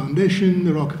Gates Foundation,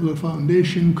 the Rockefeller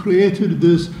Foundation, created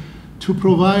this to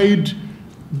provide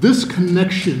this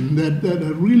connection that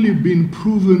had really been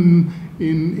proven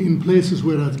in places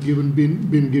where it's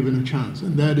been given a chance.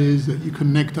 And that is that you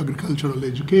connect agricultural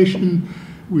education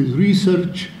with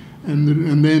research, and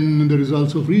then the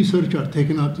results of research are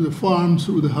taken out to the farms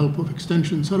through the help of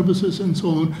extension services and so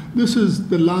on. This is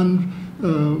the land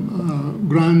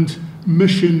grant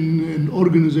mission and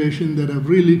organization that have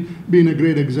really been a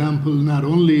great example, not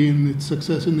only in its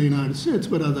success in the United States,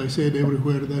 but as I said,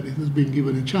 everywhere that it has been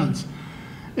given a chance.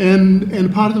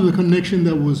 And part of the connection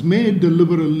that was made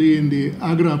deliberately in the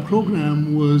AGRA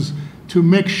program was to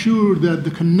make sure that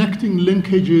the connecting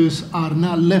linkages are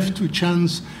not left to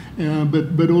chance,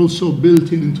 but also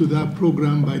built into that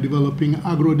program by developing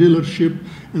agro-dealership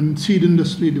and seed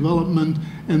industry development,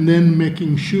 and then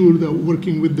making sure that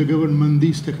working with the government,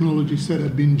 these technologies that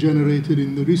have been generated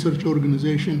in the research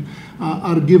organization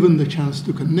are given the chance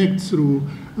to connect through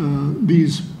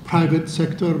these private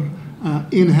sector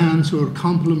enhanced or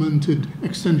complemented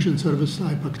extension service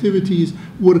type activities,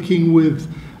 working with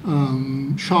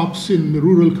shops in the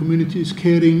rural communities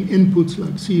carrying inputs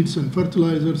like seeds and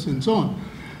fertilizers and so on.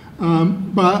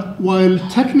 But while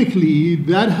technically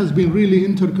that has been really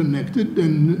interconnected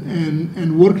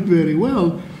and worked very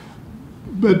well,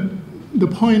 but the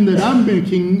point that I'm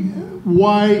making,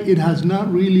 why it has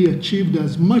not really achieved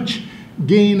as much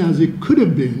gain as it could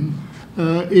have been,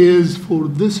 is for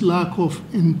this lack of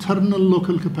internal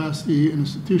local capacity and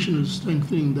institutional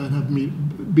strengthening that have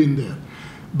been there.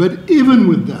 But even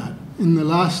with that, in the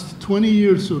last 20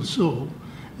 years or so,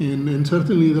 and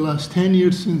certainly the last 10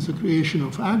 years since the creation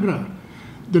of AGRA,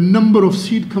 the number of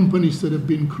seed companies that have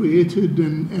been created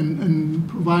and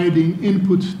providing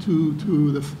input to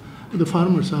the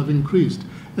farmers have increased.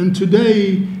 And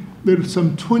today, there's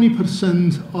some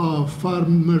 20% of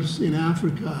farmers in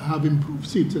Africa have improved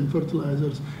seeds and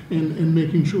fertilizers and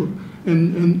making sure.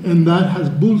 And that has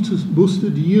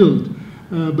boosted yield.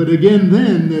 But again,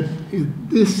 then, that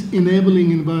this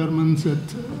enabling environment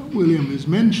that William is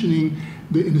mentioning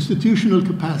the institutional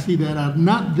capacity that are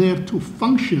not there to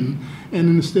function, and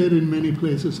instead in many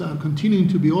places are continuing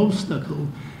to be obstacle.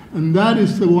 And that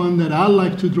is the one that I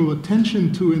like to draw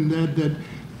attention to, in that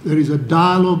there is a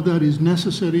dialogue that is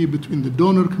necessary between the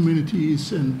donor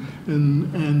communities and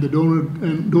the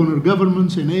donor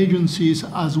governments and agencies,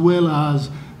 as well as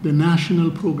the national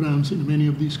programs in many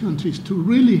of these countries, to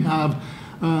really have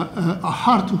a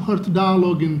heart-to-heart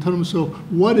dialogue in terms of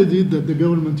what is it that the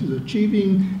government is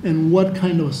achieving and what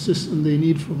kind of assistance they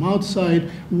need from outside,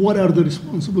 what are the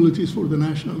responsibilities for the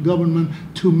national government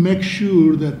to make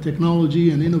sure that technology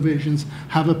and innovations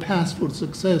have a path for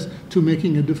success to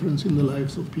making a difference in the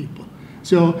lives of people.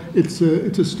 So it's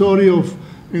a story of,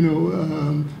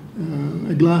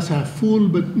 a glass half full,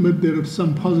 but there are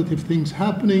some positive things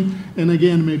happening. And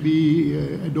again, maybe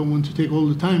I don't want to take all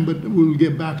the time, but we'll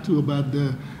get back to about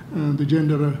the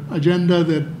gender agenda,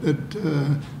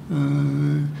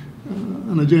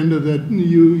 an agenda that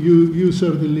you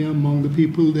certainly among the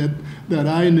people that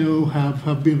I know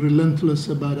have been relentless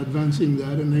about advancing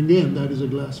that. And again, that is a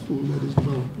glass full that is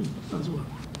developing as well.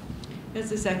 That's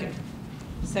the second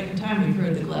time we've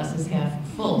heard the glass is half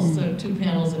full, so 2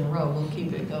 panels in a row. We'll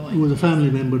keep it going. It was a family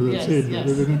member that said that, yes.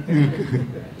 wasn't it?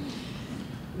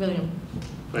 William.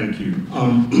 Thank you.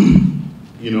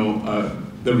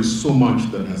 There is so much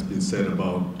that has been said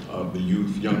about the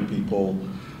youth, young people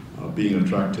being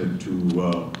attracted to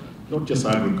not just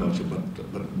agriculture,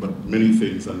 but many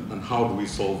things, and how do we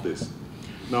solve this?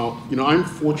 Now, I'm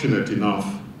fortunate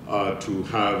enough to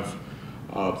have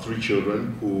 3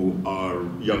 children who are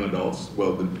young adults.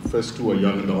 Well, the first 2 are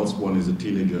young adults, one is a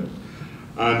teenager.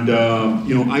 And,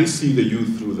 I see the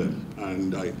youth through them.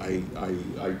 And I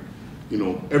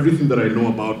everything that I know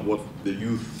about what the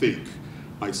youth think,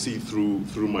 I see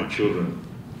through my children.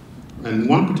 And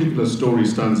one particular story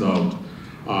stands out.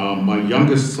 My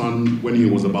youngest son, when he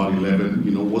was about 11,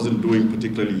 wasn't doing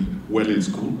particularly well in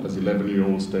school, as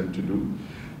 11-year-olds tend to do.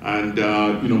 And,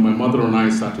 my mother and I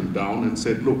sat him down and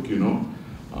said, look, you're not,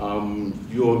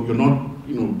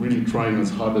 really trying as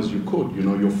hard as you could.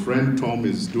 Your friend Tom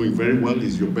is doing very well.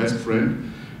 He's your best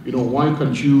friend. Why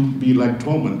can't you be like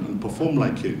Tom and perform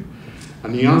like him?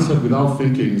 And he answered without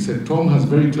thinking. He said, Tom has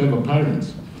very clever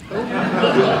parents.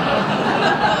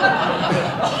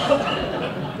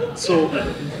 So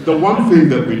the one thing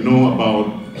that we know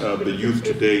about the youth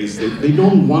today is they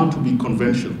don't want to be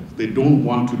conventional. They don't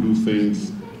want to do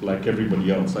things like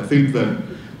everybody else. I think that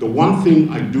the one thing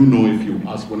I do know, if you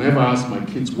ask, whenever I ask my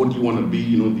kids, what do you want to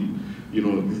be?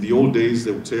 In the old days,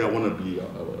 they would say, I want to be a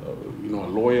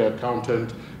lawyer,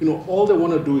 accountant. All they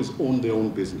want to do is own their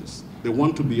own business. They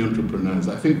want to be entrepreneurs.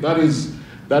 I think that is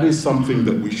something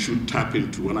that we should tap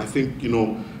into. And I think,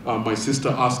 my sister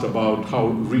asked about how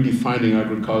redefining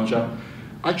agriculture.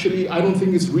 Actually, I don't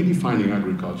think it's redefining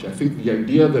agriculture. I think the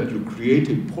idea that you create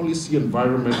a policy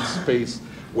environment space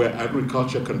where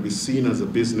agriculture can be seen as a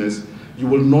business, you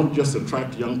will not just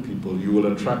attract young people, you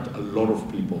will attract a lot of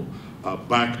people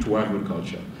back to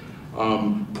agriculture.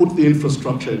 Put the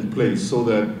infrastructure in place so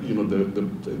that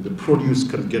the produce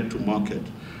can get to market.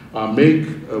 Make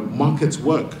markets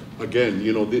work. Again,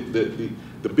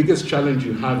 the biggest challenge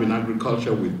you have in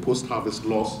agriculture with post-harvest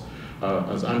loss,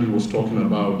 as Andy was talking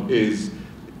about, is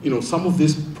some of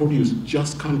this produce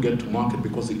just can't get to market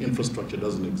because the infrastructure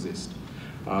doesn't exist.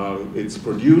 It's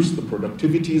produced, the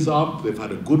productivity is up, they've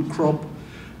had a good crop,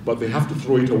 but they have to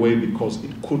throw it away because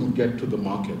it couldn't get to the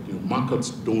market. Markets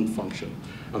don't function.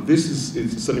 And this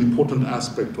is an important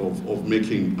aspect of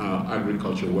making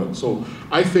agriculture work. So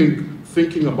I think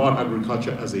thinking about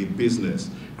agriculture as a business,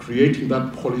 creating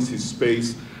that policy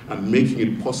space and making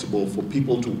it possible for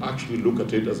people to actually look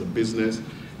at it as a business,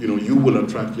 you will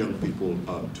attract young people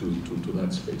to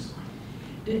that space.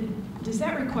 Does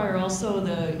that require also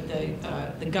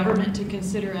the government to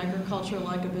consider agriculture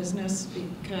like a business?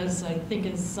 Because I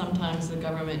think sometimes the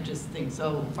government just thinks,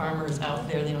 oh, farmers out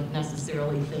there, they don't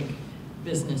necessarily think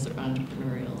business or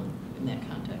entrepreneurial in that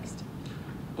context.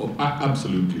 Oh,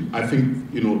 absolutely. I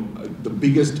think, the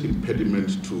biggest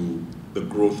impediment to the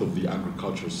growth of the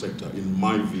agricultural sector, in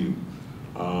my view,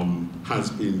 has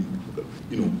been,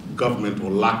 government or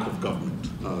lack of government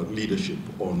leadership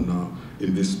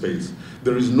in this space.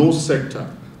 There is no sector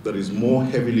that is more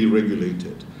heavily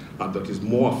regulated and that is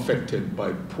more affected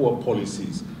by poor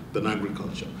policies than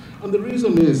agriculture. And the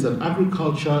reason is that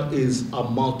agriculture is a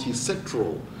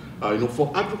multi-sectoral.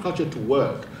 For agriculture to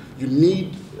work, You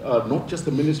need not just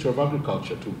the Ministry of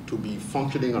Agriculture to be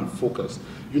functioning and focused.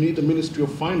 You need the Ministry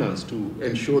of Finance to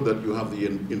ensure that you have the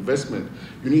investment.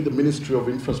 You need the Ministry of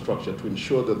Infrastructure to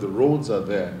ensure that the roads are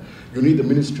there. You need the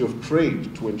Ministry of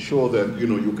Trade to ensure that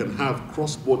you can have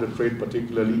cross-border trade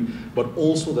particularly, but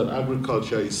also that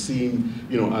agriculture is seen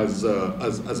as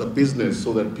a business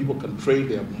so that people can trade,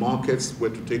 they have markets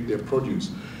where to take their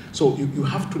produce. So you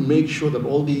have to make sure that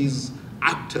all these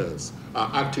actors are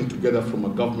acting together from a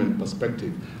government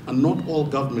perspective. And not all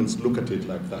governments look at it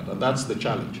like that, and that's the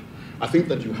challenge. I think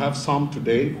that you have some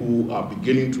today who are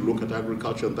beginning to look at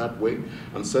agriculture in that way,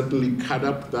 and certainly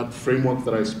CADAP, that framework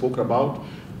that I spoke about,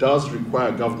 does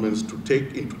require governments to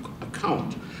take into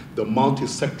account the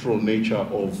multi-sectoral nature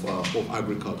of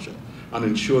agriculture and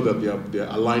ensure that they're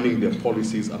aligning their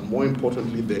policies and, more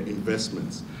importantly, their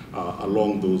investments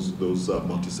along those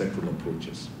multi-sectoral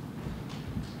approaches.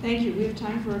 Thank you. We have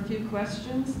time for a few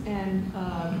questions, and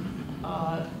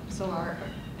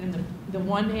the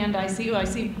one hand I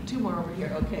see two more over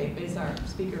here. Okay, is our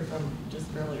speaker from just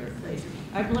earlier. Please.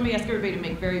 Let me ask everybody to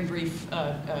make very brief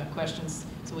questions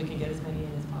so we can get as many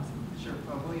in as possible. Sure.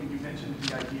 William, you mentioned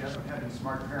the idea of having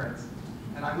smart parents,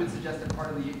 and I would suggest that part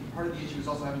of the issue is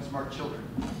also having smart children.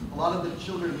 A lot of the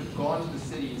children who've gone to the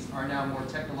cities are now more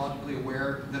technologically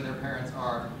aware than their parents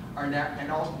are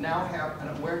now have an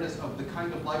awareness of the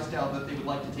kind of lifestyle that they would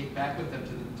like to take back with them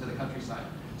to the countryside.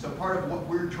 So part of what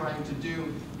we're trying to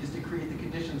do is to create the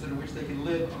conditions in which they can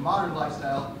live a modern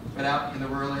lifestyle, but out in the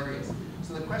rural areas.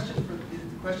 So the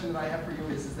question that I have for you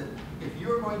is that if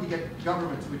you're going to get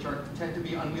governments, which tend to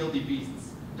be unwieldy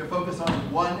beasts, to focus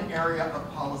on one area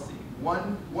of policy,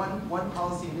 one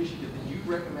policy initiative that you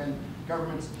recommend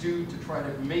governments do to try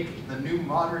to make the new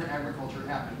modern agriculture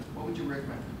happen, what would you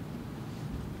recommend?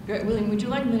 Great. William, would you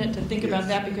like a minute to think about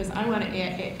that? Because I want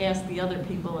to ask the other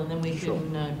people, and then we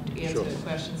can answer the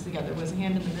questions together. Was a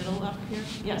hand in the middle up here?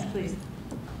 Yes, please.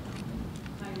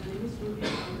 Hi, my name is Ruby.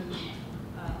 I'm an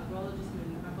agrologist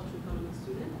and agricultural economics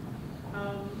student.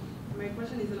 My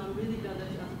question is, and I'm really glad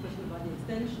that you asked a question about the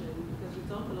extension, because we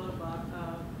talk a lot about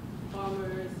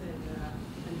farmers and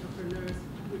entrepreneurs,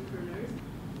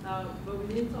 but we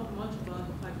didn't talk much about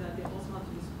the fact that they also have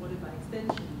to be supported by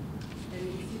extension. And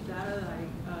we see data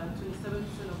like 27%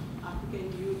 of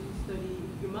African youth study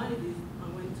humanities and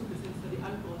when 2% study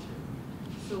agriculture.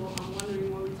 So I'm wondering,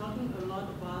 when we're talking a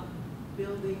lot about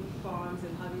building farms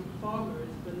and having farmers,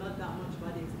 but not that much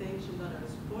about the extension that are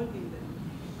supporting them,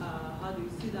 how do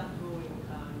you see that going?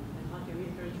 And how can we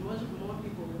encourage much more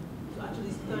people to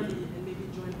actually study and maybe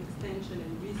join extension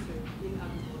and research in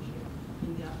agriculture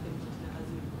in the African continent as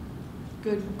well?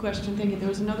 Good question. Thank you.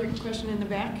 There was another question in the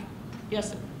back.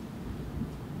 Yes, sir.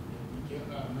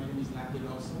 My name is Nadia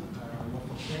Lawson. I work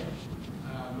for CARE.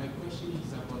 My question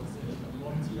is about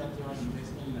multilateral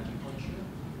investment in agriculture,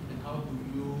 and how do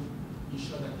you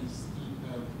ensure that it's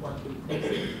quite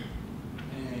inclusive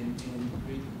and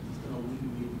create this kind of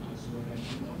win-win as well?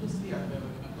 And obviously, I'm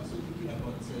also thinking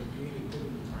about creating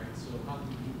economy, right? So how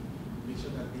do you make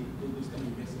sure that those kind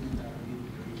of investments are really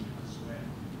green as well?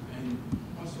 And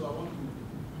also, I want to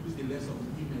use the lens of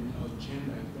women or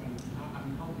gender equality.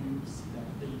 How do you see that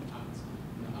playing out?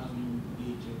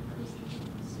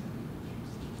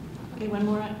 Okay, one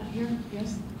more here.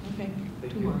 Yes? Okay,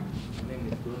 Thank two you. more. My name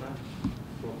is Donna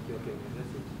from Kyoto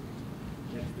University.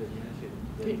 Next generation.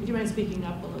 Do you mind speaking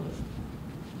up a little bit?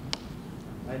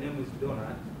 My name is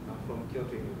Donna. I'm from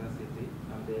Kyoto University.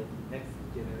 I'm the next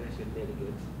generation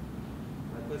delegate.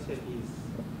 My question is,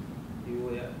 you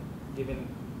were given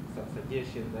some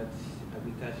suggestion that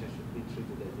agriculture should be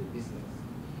treated as a business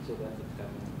so that it can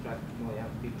attract more young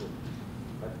people.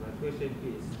 But my question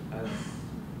is, as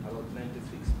about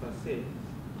 96%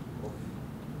 of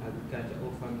agriculture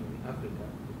or farming in Africa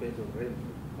depends on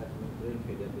rainfall, that means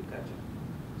rainfed agriculture.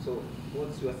 So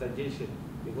what's your suggestion?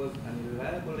 Because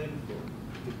unreliable rainfall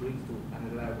brings to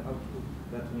unreliable output.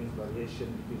 That means variation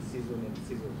between season and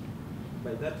season.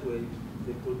 By that way,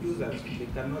 the producers, they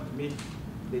cannot meet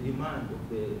the demand of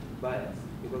the buyers,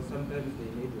 because sometimes they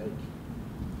need like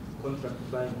contract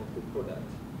buying of the product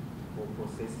for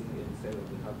processing and sale of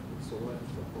the output. So what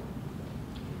is the point?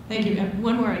 Thank you.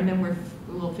 One more, and then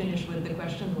we'll finish with the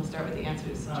question. We'll start with the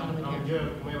answers. Gentlemen I'm here.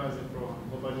 Joe Kumewaze from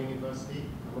Auburn University.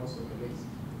 I'm also the next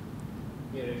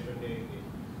generation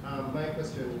delegate. My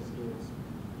question is to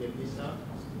Lisa.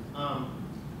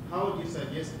 How would you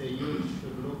suggest the youth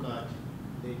should look at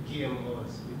the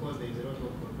GMOs? Because there is a lot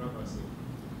of controversy.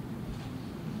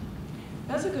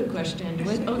 That's a good question.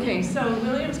 Okay, so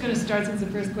William's going to start, since the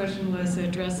first question was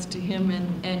addressed to him,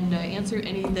 and answer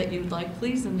any that you'd like,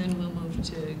 please, and then we'll move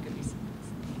to Gabisa.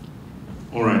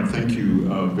 All right, thank you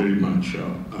very much,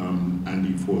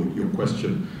 Andy, for your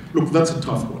question. Look, that's a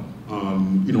tough one.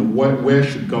 Where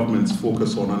should governments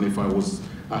focus on? And if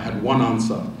I had one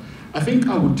answer, I think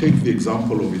I would take the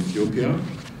example of Ethiopia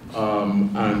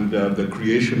and the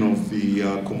creation of the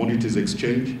commodities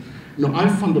exchange. I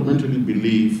fundamentally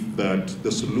believe that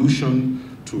the solution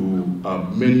to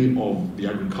many of the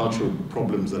agricultural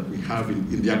problems that we have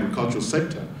in the agricultural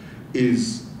sector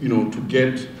is, to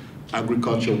get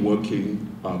agriculture working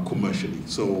commercially.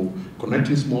 So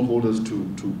connecting smallholders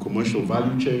to commercial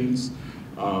value chains,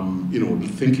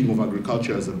 thinking of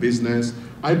agriculture as a business.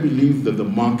 I believe that the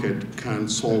market can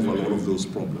solve a lot of those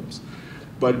problems.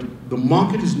 But the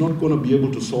market is not going to be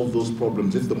able to solve those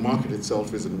problems if the market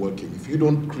itself isn't working, if you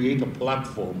don't create a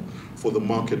platform for the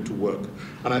market to work.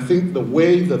 And I think the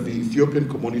way that the Ethiopian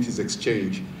Commodities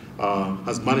Exchange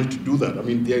has managed to do that, I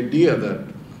mean, the idea that,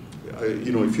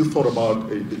 if you thought about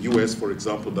the US, for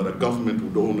example, that a government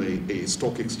would own a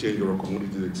stock exchange or a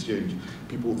commodities exchange,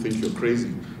 people think you're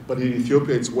crazy. But in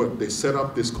Ethiopia, it's worked. They set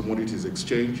up this commodities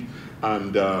exchange,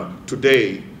 and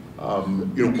today,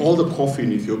 all the coffee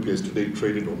in Ethiopia is today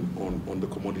traded on the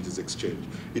commodities exchange.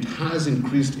 It has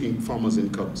increased farmers'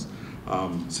 incomes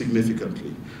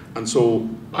significantly. And so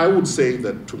I would say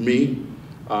that, to me,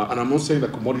 and I'm not saying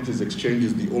that commodities exchange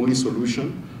is the only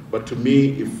solution, but to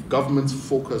me, if governments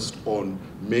focused on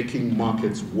making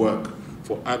markets work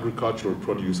for agricultural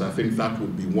produce, I think that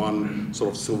would be one sort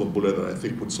of silver bullet that I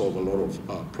think would solve a lot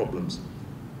of problems.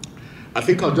 I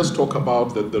think I'll just talk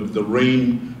about the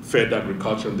rain-fed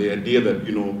agriculture and the idea that,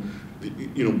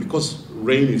 because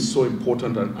rain is so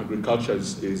important and agriculture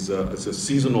is a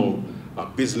seasonal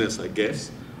business, I guess,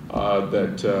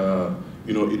 that,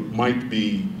 it might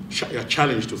be a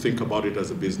challenge to think about it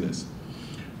as a business.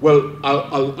 Well,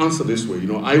 I'll answer this way.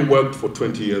 I worked for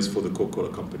 20 years for the Coca-Cola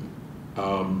company,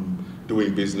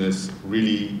 doing business,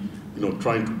 really,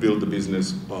 trying to build the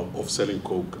business of selling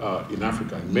Coke in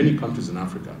Africa, in many countries in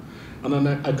Africa. And then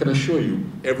I can assure you,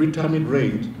 every time it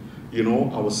rained,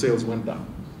 our sales went down.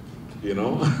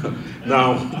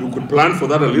 Now, you could plan for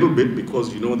that a little bit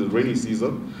because, the rainy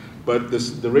season, but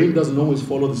the rain doesn't always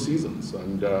follow the seasons.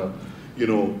 And,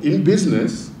 in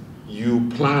business, you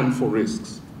plan for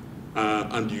risks.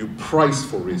 And you price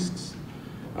for risks.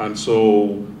 And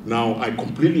so now I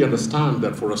completely understand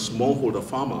that for a smallholder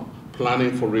farmer,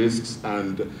 planning for risks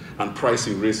and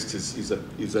pricing risks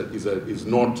is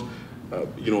not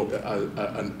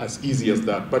as easy as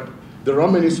that. But there are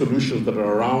many solutions that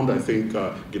are around. I think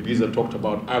Gebiza talked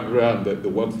about Agra and the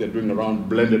work they're doing around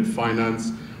blended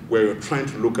finance, where you're trying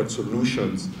to look at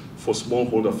solutions for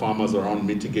smallholder farmers around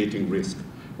mitigating risk.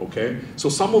 Okay, so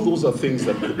some of those are things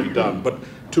that could be done. But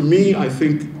to me, I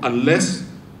think unless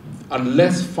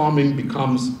farming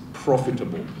becomes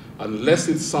profitable, unless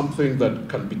it's something that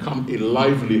can become a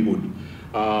livelihood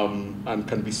and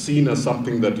can be seen as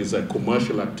something that is a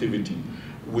commercial activity,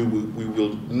 we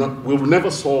will never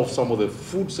solve some of the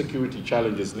food security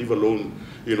challenges, leave alone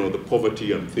the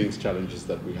poverty and things challenges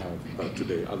that we have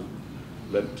today. I'll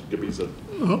let Gebiza.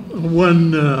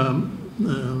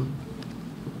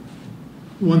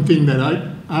 One thing that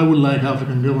I would like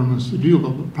African governments to do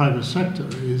about the private sector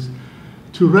is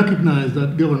to recognize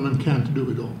that government can't do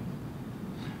it all.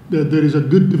 That there is a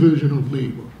good division of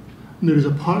labor. There is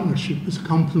a partnership, there's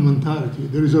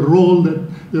complementarity. There is a role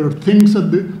that there are things that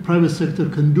the private sector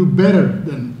can do better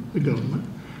than the government.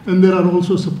 And there are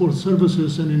also support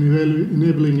services and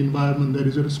enabling environment that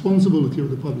is a responsibility of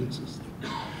the public system.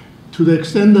 To the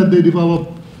extent that they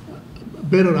develop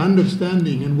better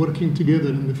understanding and working together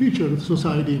in the future,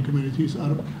 society and communities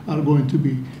are going to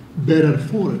be better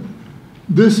for it.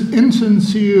 This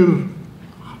insincere,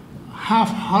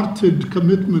 half-hearted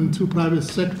commitment to private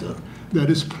sector that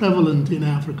is prevalent in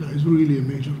Africa is really a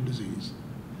major disease.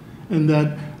 And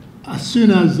that as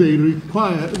soon as they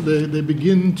they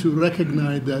begin to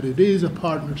recognize that it is a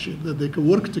partnership, that they can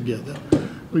work together,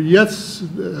 but yes,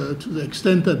 to the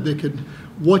extent that they can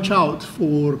watch out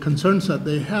for concerns that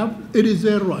they have, it is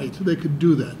their right, they could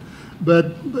do that. But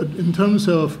in terms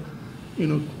of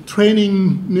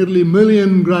training nearly 1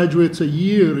 million graduates a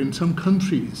year in some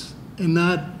countries and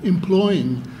not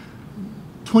employing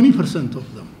 20%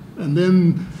 of them, and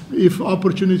then if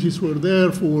opportunities were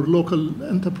there for local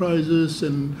enterprises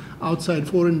and outside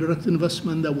foreign direct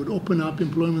investment that would open up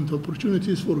employment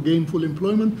opportunities for gainful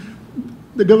employment,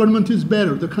 the government is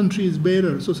better, the country is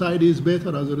better, society is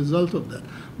better as a result of that.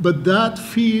 But that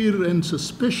fear and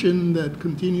suspicion that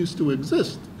continues to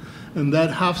exist and that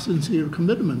half-sincere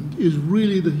commitment is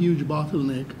really the huge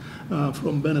bottleneck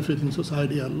from benefiting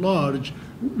society at large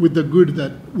with the good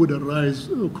that would arise,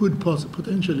 or could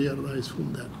potentially arise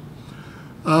from that.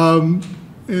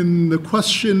 And the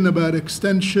question about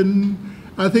extension,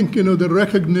 I think, the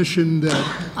recognition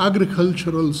that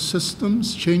agricultural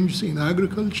systems, changes in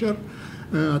agriculture,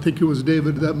 I think it was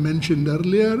David that mentioned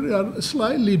earlier, are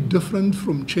slightly different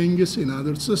from changes in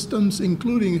other systems,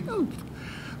 including health.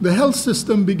 The health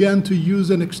system began to use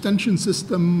an extension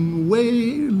system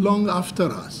way long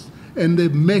after us, and they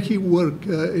make it work,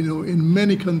 in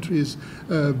many countries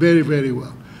very, very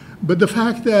well. But the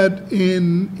fact that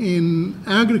in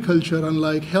agriculture,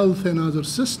 unlike health and other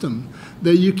systems,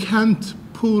 that you can't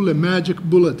pull a magic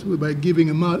bullet by giving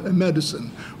a medicine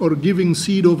or giving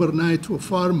seed overnight to a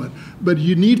farmer, but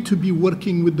you need to be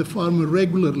working with the farmer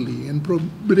regularly and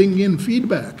bring in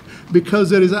feedback, because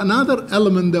there is another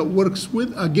element that works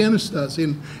against us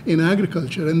in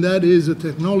agriculture, and that is a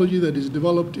technology that is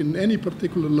developed in any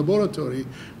particular laboratory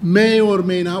may or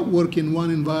may not work in one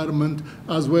environment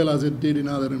as well as it did in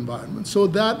other environments. So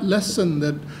that lesson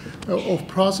of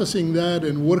processing that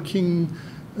and working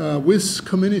with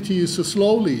communities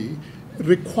slowly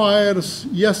requires,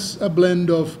 yes, a blend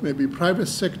of maybe private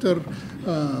sector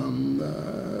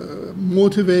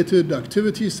motivated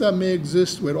activities that may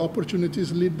exist where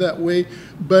opportunities lead that way,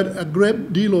 but a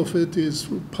great deal of it is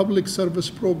public service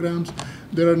programs.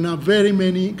 There are now very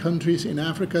many countries in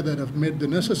Africa that have made the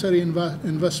necessary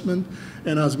investment,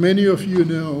 and as many of you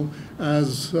know,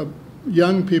 as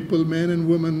young people, men and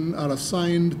women, are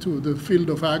assigned to the field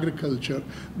of agriculture,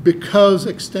 because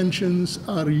extensions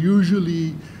are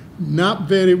usually not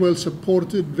very well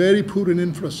supported, very poor in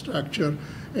infrastructure,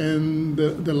 and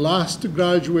the last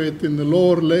graduate in the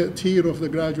lower tier of the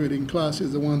graduating class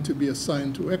is the one to be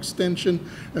assigned to extension,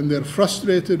 and they're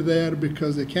frustrated there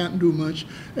because they can't do much,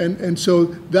 and so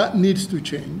that needs to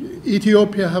change.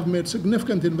 Ethiopia have made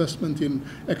significant investment in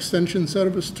extension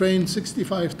service, trained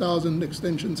 65,000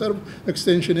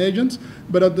 extension agents,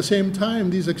 but at the same time,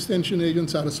 these extension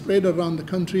agents are spread around the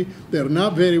country. They're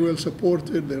not very well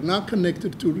supported. They're not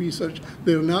connected to research.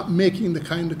 They're not making the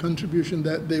kind of contribution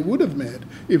that they would have made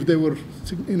if they were,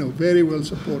 very well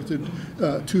supported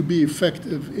to be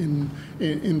effective in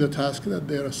the task that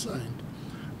they're assigned.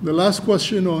 The last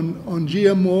question on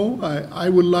GMO, I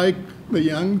would like the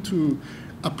young to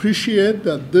appreciate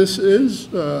that this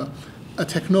is a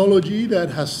technology that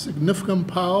has significant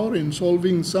power in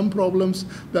solving some problems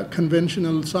that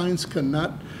conventional science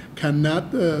cannot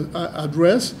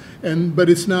address, but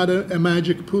it's not a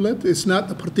magic bullet. It's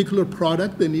not a particular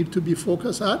product they need to be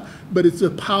focused at, but it's the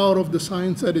power of the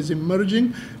science that is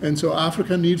emerging, and so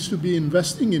Africa needs to be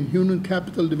investing in human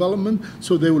capital development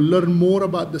so they will learn more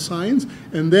about the science,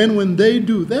 and then when they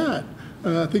do that,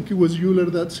 I think it was Euler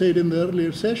that said in the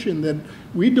earlier session that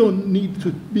we don't need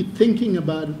to be thinking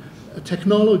about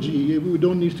technology. We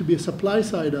don't need to be a supply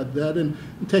side at that and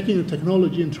taking the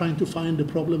technology and trying to find a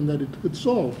problem that it could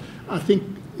solve. I think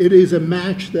it is a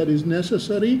match that is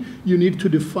necessary. You need to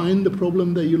define the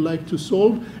problem that you like to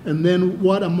solve, and then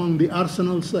what among the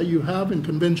arsenals that you have in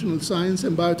conventional science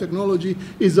and biotechnology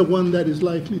is the one that is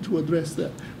likely to address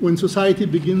that. When society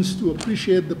begins to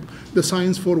appreciate the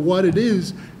science for what it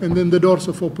is, and then the doors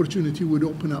of opportunity would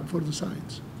open up for the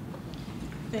science.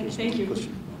 Thank you.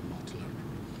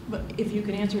 But if you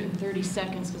can answer it in 30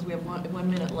 seconds, because we have one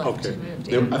minute left. Okay.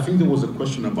 I think there was a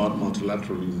question about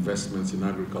multilateral investments in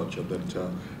agriculture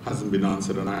that hasn't been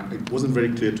answered, and it wasn't very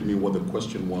clear to me what the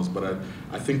question was, but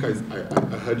I think I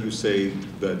heard you say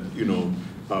that,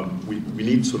 we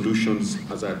need solutions,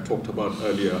 as I talked about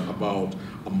earlier, about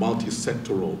a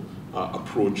multi-sectoral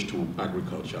approach to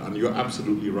agriculture. And you're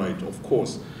absolutely right. Of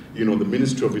course, the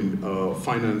Ministry of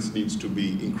Finance needs to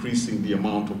be increasing the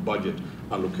amount of budget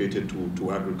allocated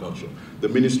to agriculture. The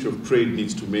Ministry of Trade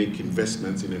needs to make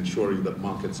investments in ensuring that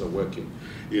markets are working.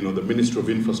 The Ministry of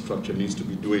Infrastructure needs to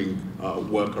be doing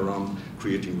work around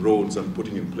creating roads and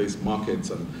putting in place markets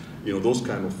and those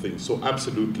kind of things. So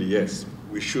absolutely, yes,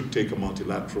 we should take a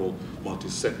multilateral,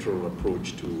 multi-sectoral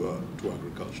approach to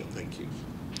agriculture. Thank you.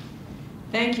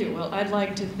 Thank you. Well, I'd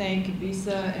like to thank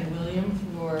Bisa and William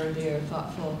for their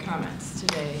thoughtful comments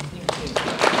today. Thank you.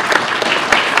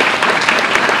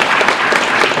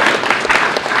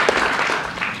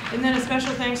 And then a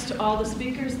special thanks to all the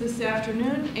speakers this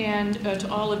afternoon and to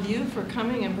all of you for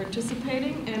coming and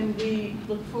participating. And we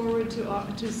look forward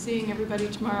to seeing everybody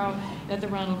tomorrow at the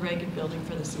Ronald Reagan Building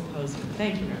for the symposium.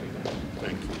 Thank you, everybody.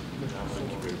 Thank you.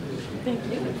 Thank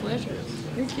you. A pleasure.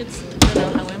 Your kids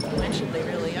don't know how influential they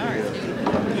really are. If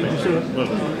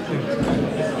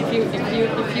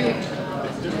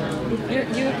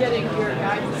you're getting your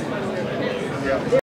guidance from your kids.